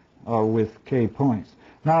k points.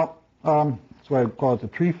 Now. That's why I call it the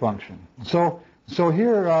tree function. So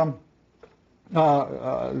here,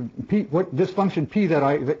 this function p that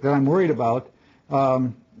I'm worried about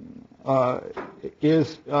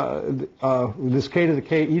is this k to the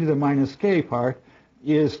k e to the minus k part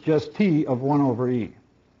is just t of 1 over e.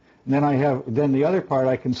 And then the other part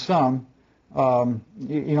I can sum.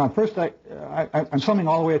 First I'm summing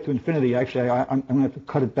all the way up to infinity. Actually, I'm going to have to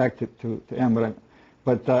cut it back to m,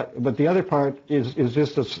 But the other part is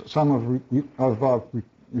just a sum of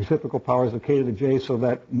reciprocal powers of k to the j, so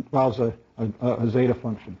that involves a zeta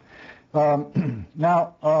function. But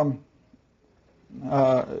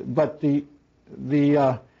the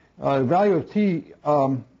value of t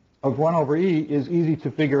of 1 over e is easy to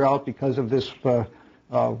figure out because of this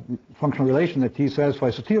functional relation that t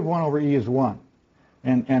satisfies. So t of 1 over e is 1.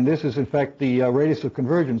 And this is, in fact, the radius of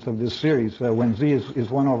convergence of this series. When z is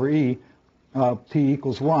 1 over e, t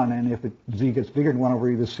equals 1, and if z gets bigger than 1 over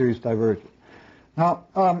e, the series diverges. Now,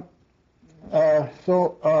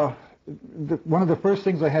 one of the first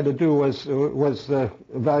things I had to do was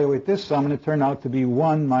evaluate this sum, and it turned out to be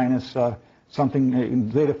 1 minus something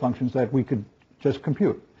in zeta functions that we could just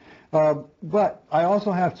compute. But I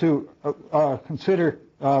also have to consider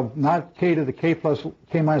not k to the k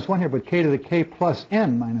minus 1 here, but k to the k plus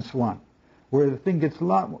n minus 1, where the thing gets a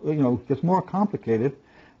lot, gets more complicated.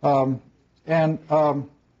 So,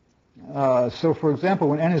 for example,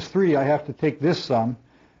 when n is 3, I have to take this sum,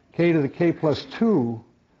 k to the k plus 2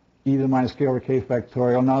 e to the minus k over k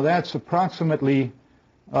factorial. Now that's approximately,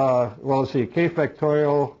 well, let's see, k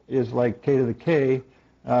factorial is like k to the k,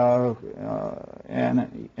 and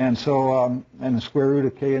the square root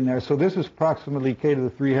of k in there. So this is approximately k to the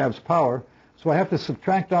 3/2 power. So I have to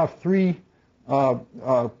subtract off 3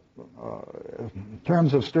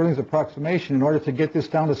 terms of Stirling's approximation in order to get this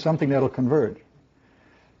down to something that'll converge.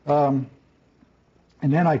 And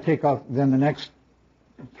then I take off, then the next,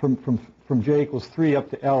 from j equals 3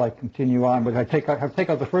 up to L, I continue on, but I have to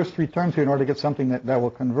take out the first 3 terms here in order to get something that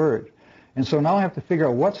will converge. And so now I have to figure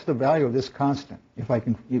out what's the value of this constant. If I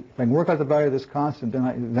can work out the value of this constant,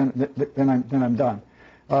 then I'm done.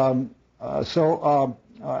 Now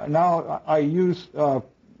I use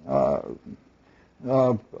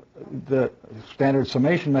the standard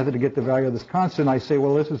summation method to get the value of this constant. I say,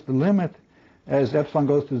 well, this is the limit as epsilon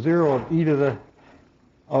goes to 0 of e to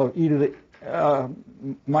the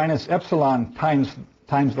minus epsilon times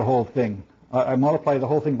the whole thing. I multiply the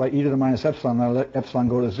whole thing by e to the minus epsilon, and I let epsilon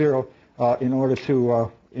go to 0 in order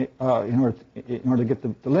to get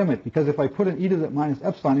the limit. Because if I put an e to the minus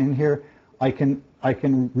epsilon in here, I can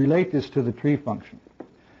relate this to the tree function.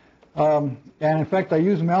 And in fact, I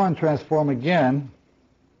use Mellon transform again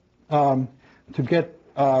to get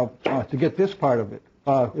this part of it.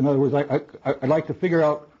 In other words, I'd like to figure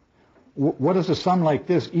out what is a sum like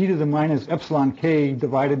this, e to the minus epsilon k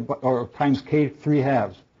divided by, or times k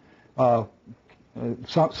 3/2,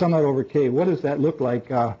 sum that over k. What does that look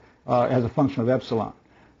like as a function of epsilon?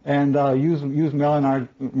 And use Mellon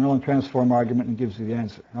transform argument, and gives you the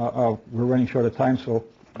answer. We're running short of time, so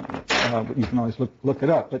but you can always look it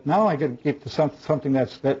up. But now I get to something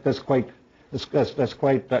that's quite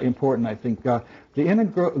important, I think. The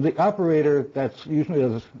operator that's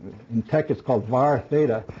usually in tech, it's called var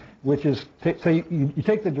theta, which is, say you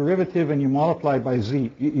take the derivative and you multiply by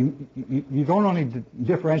z. You don't only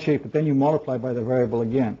differentiate, but then you multiply by the variable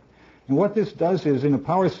again. And what this does is, in a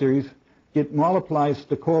power series, it multiplies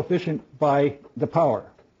the coefficient by the power.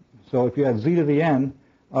 So if you have z to the n,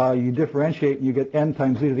 you differentiate and you get n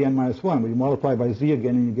times z to the n minus 1. But you multiply by z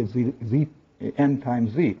again and you get z n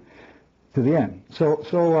times z to the n. So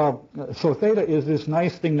theta is this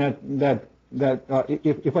nice thing that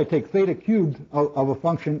if I take theta cubed of a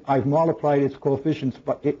function, I've multiplied its coefficients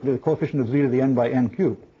by the coefficient of z to the n by n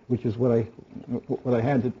cubed, which is what I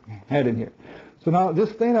had in here. So now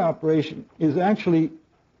this theta operation is actually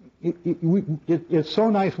it's so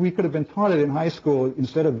nice we could have been taught it in high school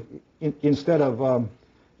instead of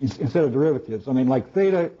derivatives. I mean, like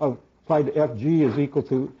theta applied to fg is equal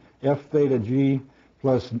to f theta g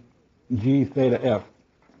plus g theta f.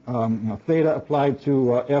 Theta applied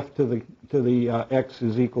to f to the x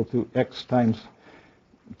is equal to x times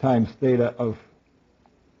theta of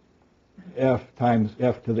f times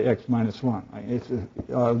f to the x minus 1. It's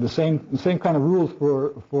the same kind of rules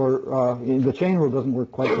for the chain rule doesn't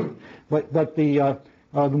work quite so. But the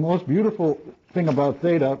most beautiful thing about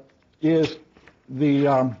theta is the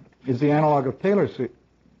analog of Taylor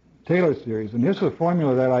series, and this is a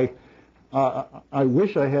formula that I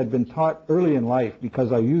wish I had been taught early in life,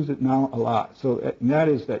 because I use it now a lot. So and that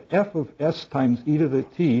is that f of s times e to the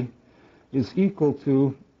t is equal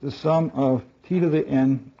to the sum of t to the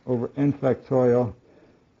n over n factorial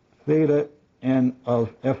theta n of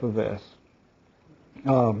f of s.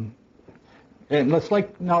 And let's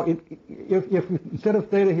now if instead of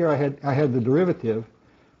theta here I had the derivative,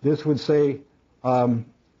 this would say for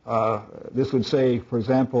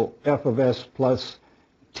example, f of s plus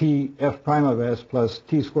t f prime of s plus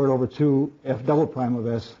t squared over 2 f double prime of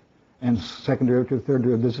s, and second derivative, third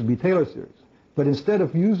derivative, this would be Taylor series. But instead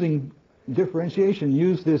of using differentiation,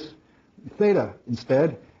 use this theta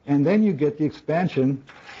instead, and then you get the expansion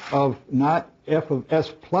of not f of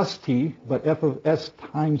s plus t, but f of s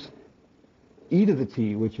times e to the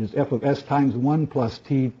t, which is f of s times 1 plus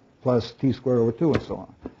t squared over 2, and so on.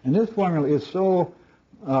 And this formula is so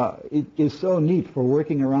neat for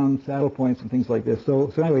working around saddle points and things like this.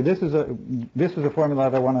 So anyway, this is a formula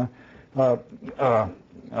that I want to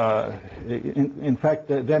in fact,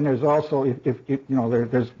 then there's also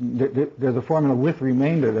there's a formula with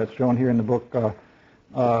remainder that's shown here in the book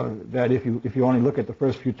that if you only look at the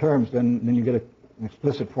first few terms, then you get an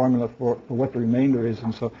explicit formula for what the remainder is,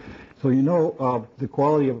 and so you know the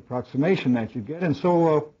quality of approximation that you get. And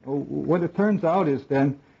so what it turns out is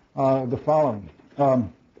then the following.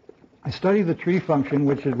 I studied the tree function,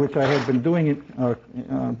 which I had been doing it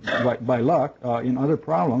by luck in other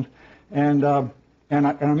problems, and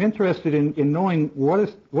I'm interested in knowing what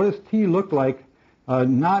does t look like,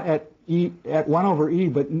 not at 1 over e,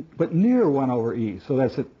 but near 1 over e. So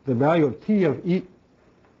that's the value of t of e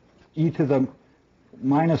to the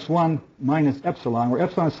 -1 minus epsilon, where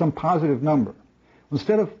epsilon is some positive number.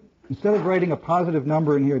 Instead of writing a positive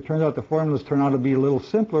number in here, it turns out the formulas turn out to be a little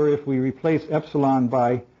simpler if we replace epsilon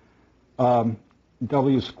by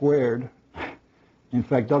w squared. In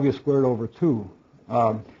fact, w squared over 2,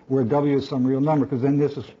 where w is some real number, because then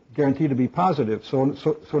this is guaranteed to be positive. So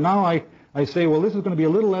now I say, well, this is going to be a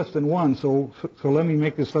little less than 1, so let me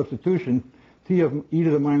make this substitution. T of e to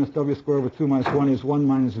the minus w squared over 2 minus 1 is 1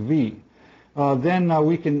 minus v. Then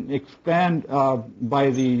we can expand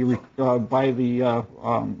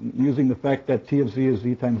using the fact that t of z is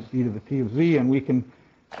z times e to the t of z, and we can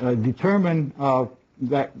determine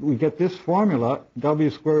that we get this formula, w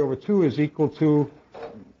squared over 2 is equal to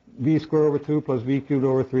v squared over 2 plus v cubed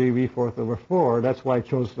over 3, v fourth over 4. That's why I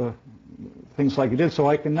chose the things like it did. So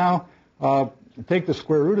I can now take the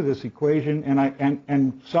square root of this equation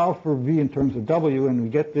and solve for v in terms of w, and we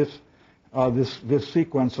get this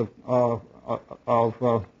sequence of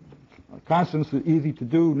constants. It's easy to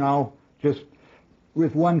do now just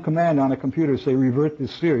with one command on a computer. Say revert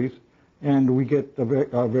this series, and we get the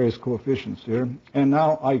various coefficients here. And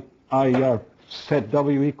now I set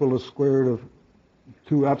w equal to square root of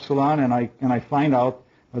 2 epsilon, and I find out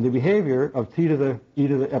the behavior of t to the e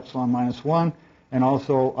to the epsilon minus 1, and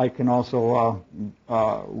also I can also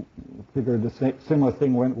figure the similar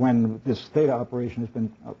thing when this theta operation has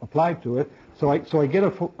been applied to it. So I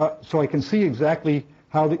can see exactly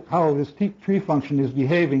how this tree function is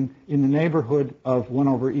behaving in the neighborhood of 1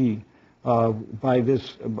 over e by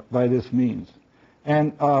this means.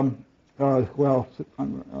 And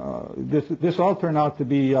this all turned out to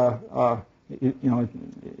be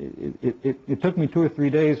it took me 2 or 3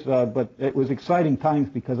 days, but it was exciting times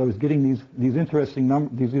because I was getting these interesting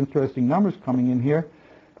numbers coming in here,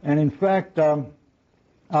 and in fact there's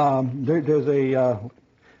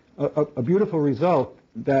a beautiful result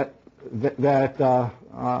that it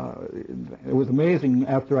was amazing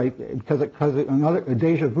because a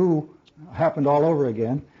deja vu happened all over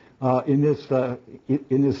again in this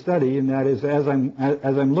study, and that is as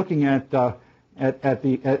I'm looking at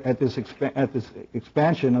this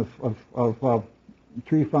expansion of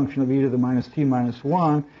tree function of e to the minus t minus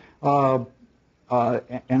 1,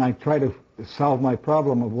 and I try to solve my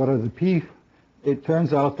problem of what are the p. It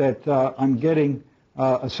turns out that I'm getting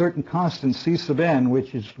a certain constant c sub n,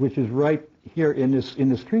 which is right here in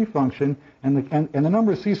this tree function, and the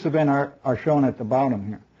numbers c sub n are shown at the bottom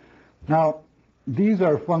here. Now these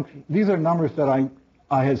are numbers that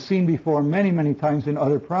I had seen before many times in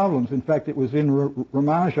other problems. In fact, it was in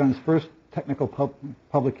Ramanujan's first technical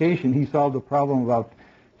publication. He solved a problem about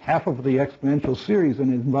half of the exponential series,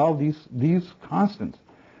 and it involved these constants.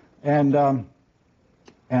 And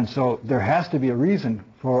so there has to be a reason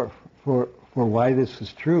for why this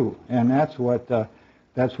is true, and that's what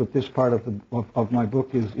this part of my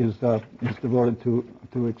book is devoted to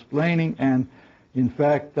explaining. And in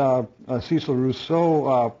fact, Cecil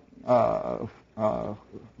Rousseau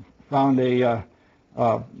found a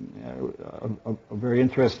very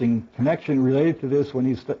interesting connection related to this when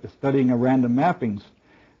he's studying random mappings.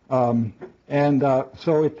 So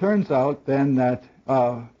it turns out then that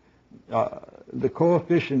the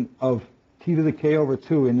coefficient of t to the k over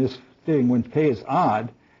 2 in this thing, when k is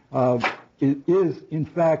odd, is in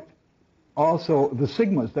fact also the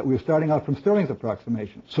sigmas that we were starting out from Stirling's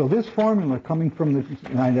approximation. So this formula coming from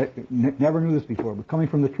and I never knew this before, but coming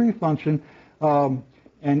from the tree function, and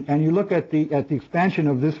you look at the expansion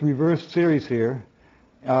of this reverse series here,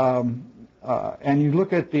 and you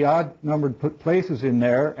look at the odd numbered places in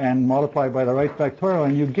there and multiply by the right factorial,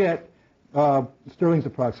 and you get Stirling's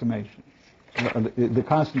approximation, the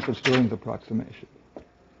constants of Stirling's approximation.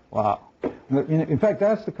 Wow. In fact,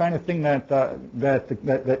 that's the kind of thing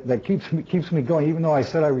that keeps me going. Even though I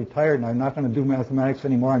said I retired and I'm not going to do mathematics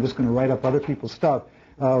anymore, I'm just going to write up other people's stuff.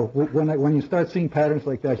 When you start seeing patterns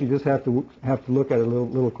like that, you just have to look at it a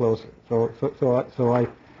little closer. So I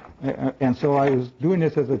was doing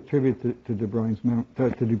this as a tribute to De Bruyne's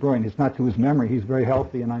to De Bruyne. It's not to his memory. He's very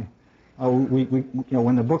healthy, and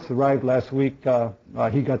when the books arrived last week,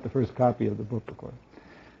 he got the first copy of the book, of course.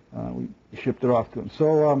 We shipped it off to him.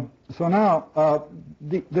 So now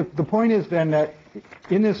the point is then that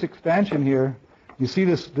in this expansion here, you see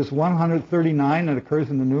this 139 that occurs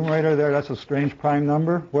in the numerator there. That's a strange prime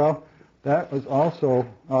number. Well, that was also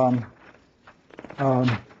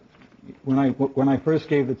when I first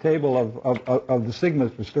gave the table of the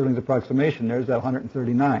sigmas for Stirling's approximation. There's that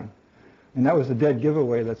 139, and that was a dead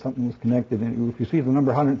giveaway that something was connected. And if you see the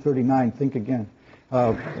number 139, think again.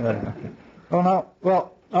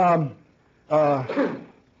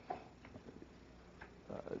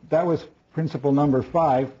 That was principle number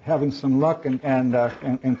 5. Having some luck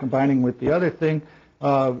and combining with the other thing,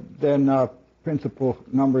 then principle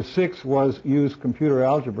number 6 was use computer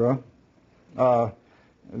algebra. The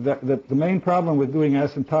main problem with doing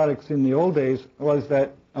asymptotics in the old days was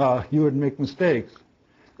that you would make mistakes,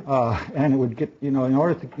 and it would get, in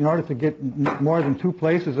order to get more than 2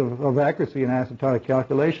 places of accuracy in asymptotic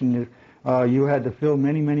calculation, you had to fill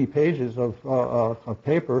many pages of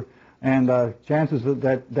paper, and chances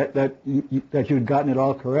that you'd gotten it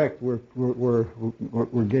all correct were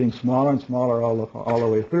getting smaller and smaller all the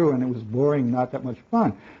way through, and it was boring, not that much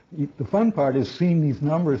fun. The fun part is seeing these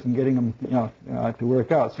numbers and getting them to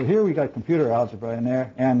work out. So here we got computer algebra in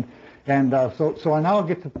there, and so I now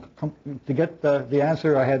get to get the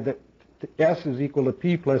answer. I had that S is equal to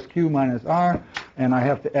P plus Q minus R, and I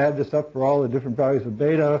have to add this up for all the different values of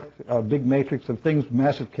beta, a big matrix of things,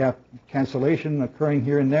 massive cancellation occurring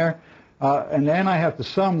here and there, and then I have to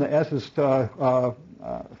sum the S's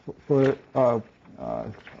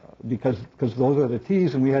because those are the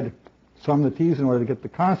T's, and we had to sum the T's in order to get the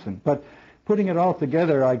constant. But putting it all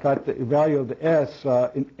together, I got the value of the S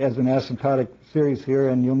as an asymptotic series here,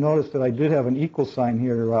 and you'll notice that I did have an equal sign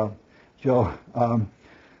here, Joe.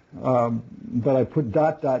 But I put ...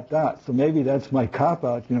 So maybe that's my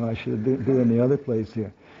cop-out. I should do in the other place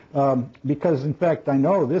here. Because, in fact, I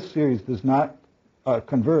know this series does not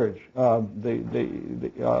converge. A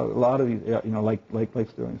lot of these, like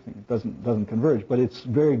Stirling's thing, it doesn't converge. But it's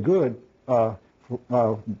very good,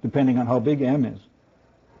 depending on how big M is.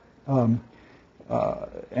 And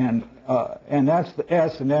that's the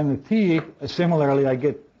S. And then the T, similarly, I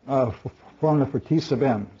get formula for T sub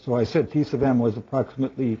m. So I said T sub m was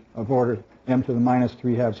approximately of order m to the minus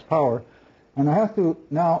 3/2 power. And I have to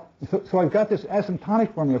now, so I've got this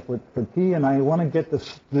asymptotic formula for T, and I want to get the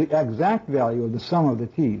exact value of the sum of the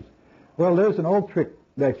T's. Well, there's an old trick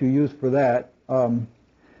that you use for that,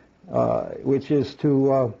 which is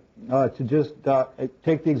to just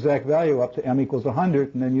take the exact value up to m equals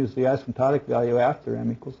 100, and then use the asymptotic value after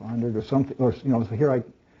m equals 100 or something. Or so here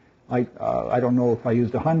I don't know if I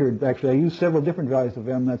used 100. Actually, I used several different values of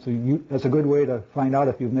m. That's a good way to find out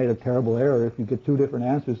if you've made a terrible error. If you get 2 different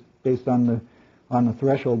answers based on the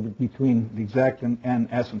threshold between the exact and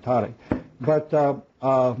asymptotic. But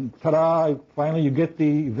ta-da! Finally, you get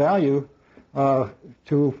the value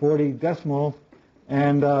to 40 decimals,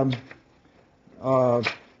 and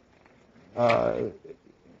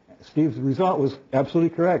Steve's result was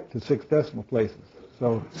absolutely correct to 6 decimal places.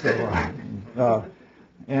 But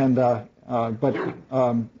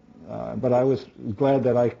I was glad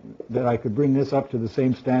that I could bring this up to the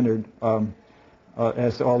same standard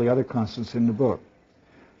as all the other constants in the book.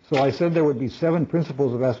 So I said there would be 7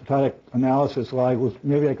 principles of asymptotic analysis. Well,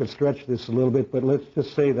 maybe I could stretch this a little bit, but let's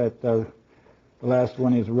just say that the last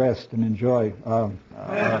one is rest and enjoy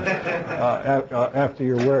after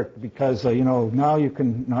your work, because now you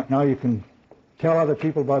can tell other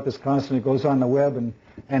people about this constant. It goes on the web,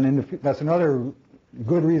 and that's another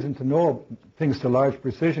good reason to know things to large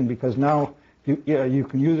precision, because now you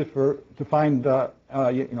can use it to find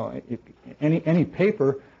any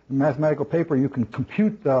paper, mathematical paper. You can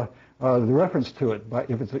compute the reference to it. But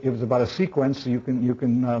if it's about a sequence, you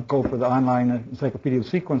can go for the online encyclopedia of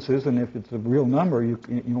sequences, and if it's a real number, you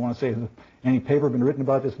want to say, has any paper been written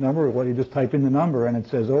about this number? Well, you just type in the number, and it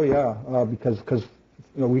says, oh yeah, because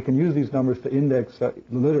we can use these numbers to index the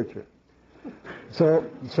literature. And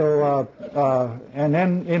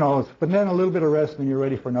then but then a little bit of rest, and you're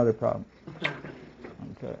ready for another problem.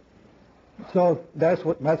 Okay. So that's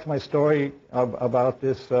my story about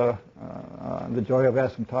this, the joy of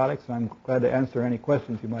asymptotics. I'm glad to answer any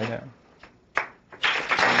questions you might have.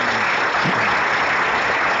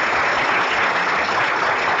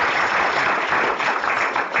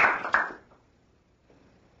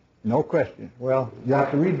 No question. Well, you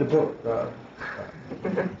have to read the book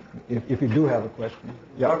if you do have a question.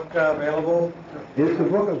 Yeah. Book available? Is the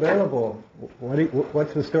book available?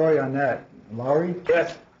 What's the story on that? Lowry?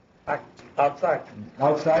 Yes. Outside.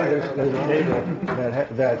 Outside, there's a table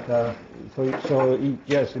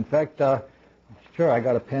yes, in fact, sure, I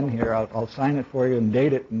got a pen here. I'll sign it for you and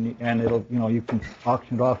date it, and it'll, you can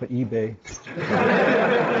auction it off at eBay.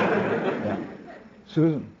 Yeah.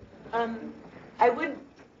 Susan. I would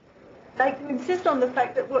like to insist on the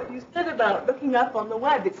fact that what you said about looking up on the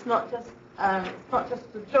web, it's not just a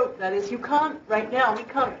joke. That is, you can't right now. You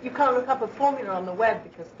can't look up a formula on the web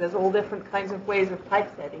because there's all different kinds of ways of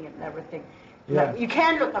typesetting it and everything. Yeah. You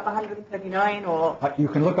can look up 139 or... You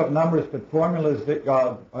can look up numbers, but formulas that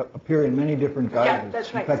appear in many different guises. Yeah,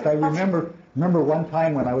 that's right. In fact, I remember one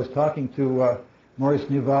time when I was talking to Maurice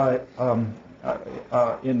Knuth, and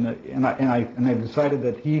I decided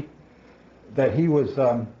that he was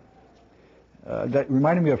that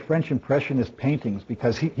reminded me of French Impressionist paintings,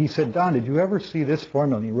 because he said, Don, did you ever see this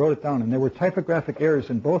formula? And he wrote it down, and there were typographic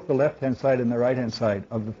errors in both the left-hand side and the right-hand side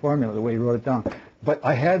of the formula, the way he wrote it down. But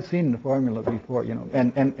I had seen the formula before,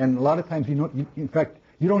 and a lot of times, in fact,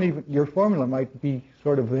 you don't even, your formula might be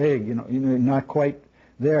sort of vague, you're not quite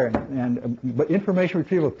there, but information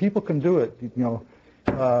retrieval, people can do it,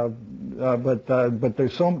 but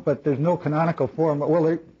there's no canonical form. Well,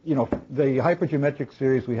 the hypergeometric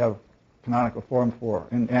series we have canonical form for,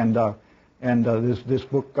 and this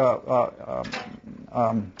book,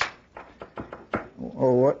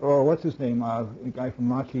 what's his name? The guy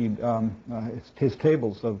from Lockheed. His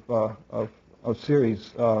tables of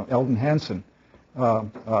series. Eldon Hansen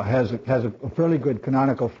has a fairly good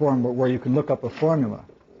canonical form where you can look up a formula,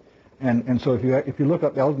 and so if you look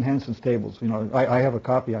up Eldon Hansen's tables, I have a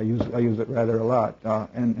copy. I use it rather a lot,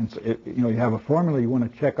 and so you have a formula you want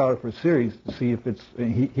to check out for a series to see if it's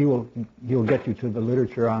he'll get you to the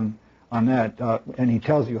literature on that, and he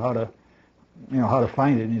tells you how to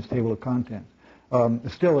find it in his table of contents.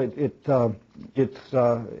 Still,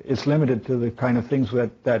 it's limited to the kind of things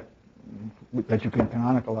that you can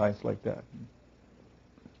canonicalize like that.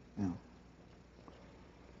 Yeah.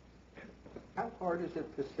 How hard is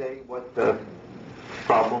it to say what the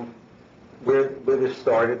problem, where this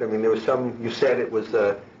started? I mean, there was some, you said it was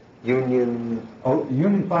a union... Oh,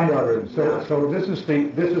 union find algorithm. So this is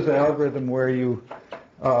the algorithm where you're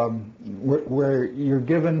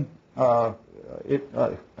given,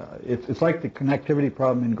 it's like the connectivity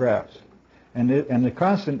problem in graphs. And the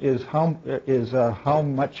constant is how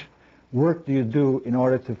much work do you do in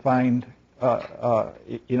order to find,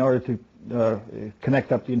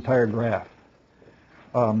 connect up the entire graph.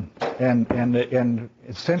 And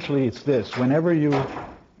essentially it's this: whenever you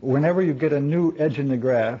get a new edge in the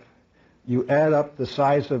graph, you add up the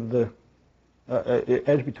size of the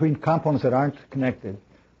edge between components that aren't connected.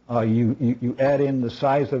 You add in the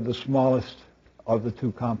size of the smallest of the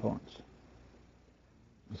two components.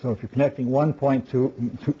 So if you're connecting one point to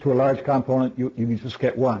a large component, you just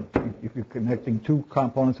get 1. If you're connecting two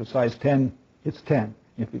components of size 10, it's 10.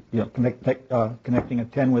 If you're connecting a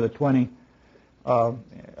 10 with a 20,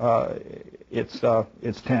 it's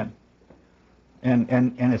 10.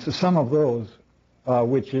 And it's the sum of those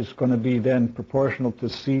which is going to be then proportional to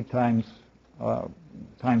C times the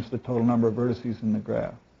total number of vertices in the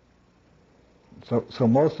graph. So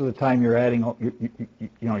most of the time you're adding,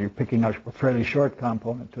 you're picking out a fairly short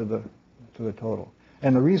component to the total.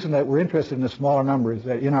 And the reason that we're interested in the smaller number is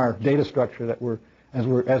that in our data structure that as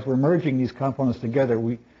we're merging these components together,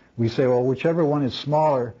 we say, well, whichever one is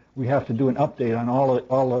smaller, we have to do an update on all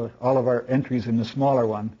of our entries in the smaller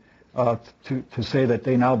one to say that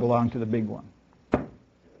they now belong to the big one.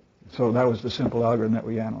 So that was the simple algorithm that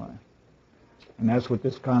we analyzed, and that's what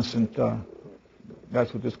this constant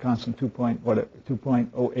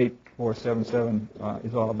 2.08477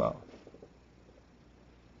 is all about.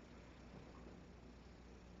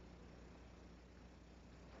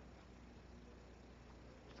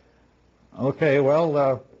 Okay,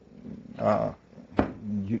 well,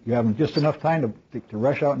 you have just enough time to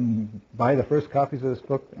rush out and buy the first copies of this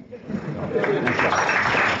book.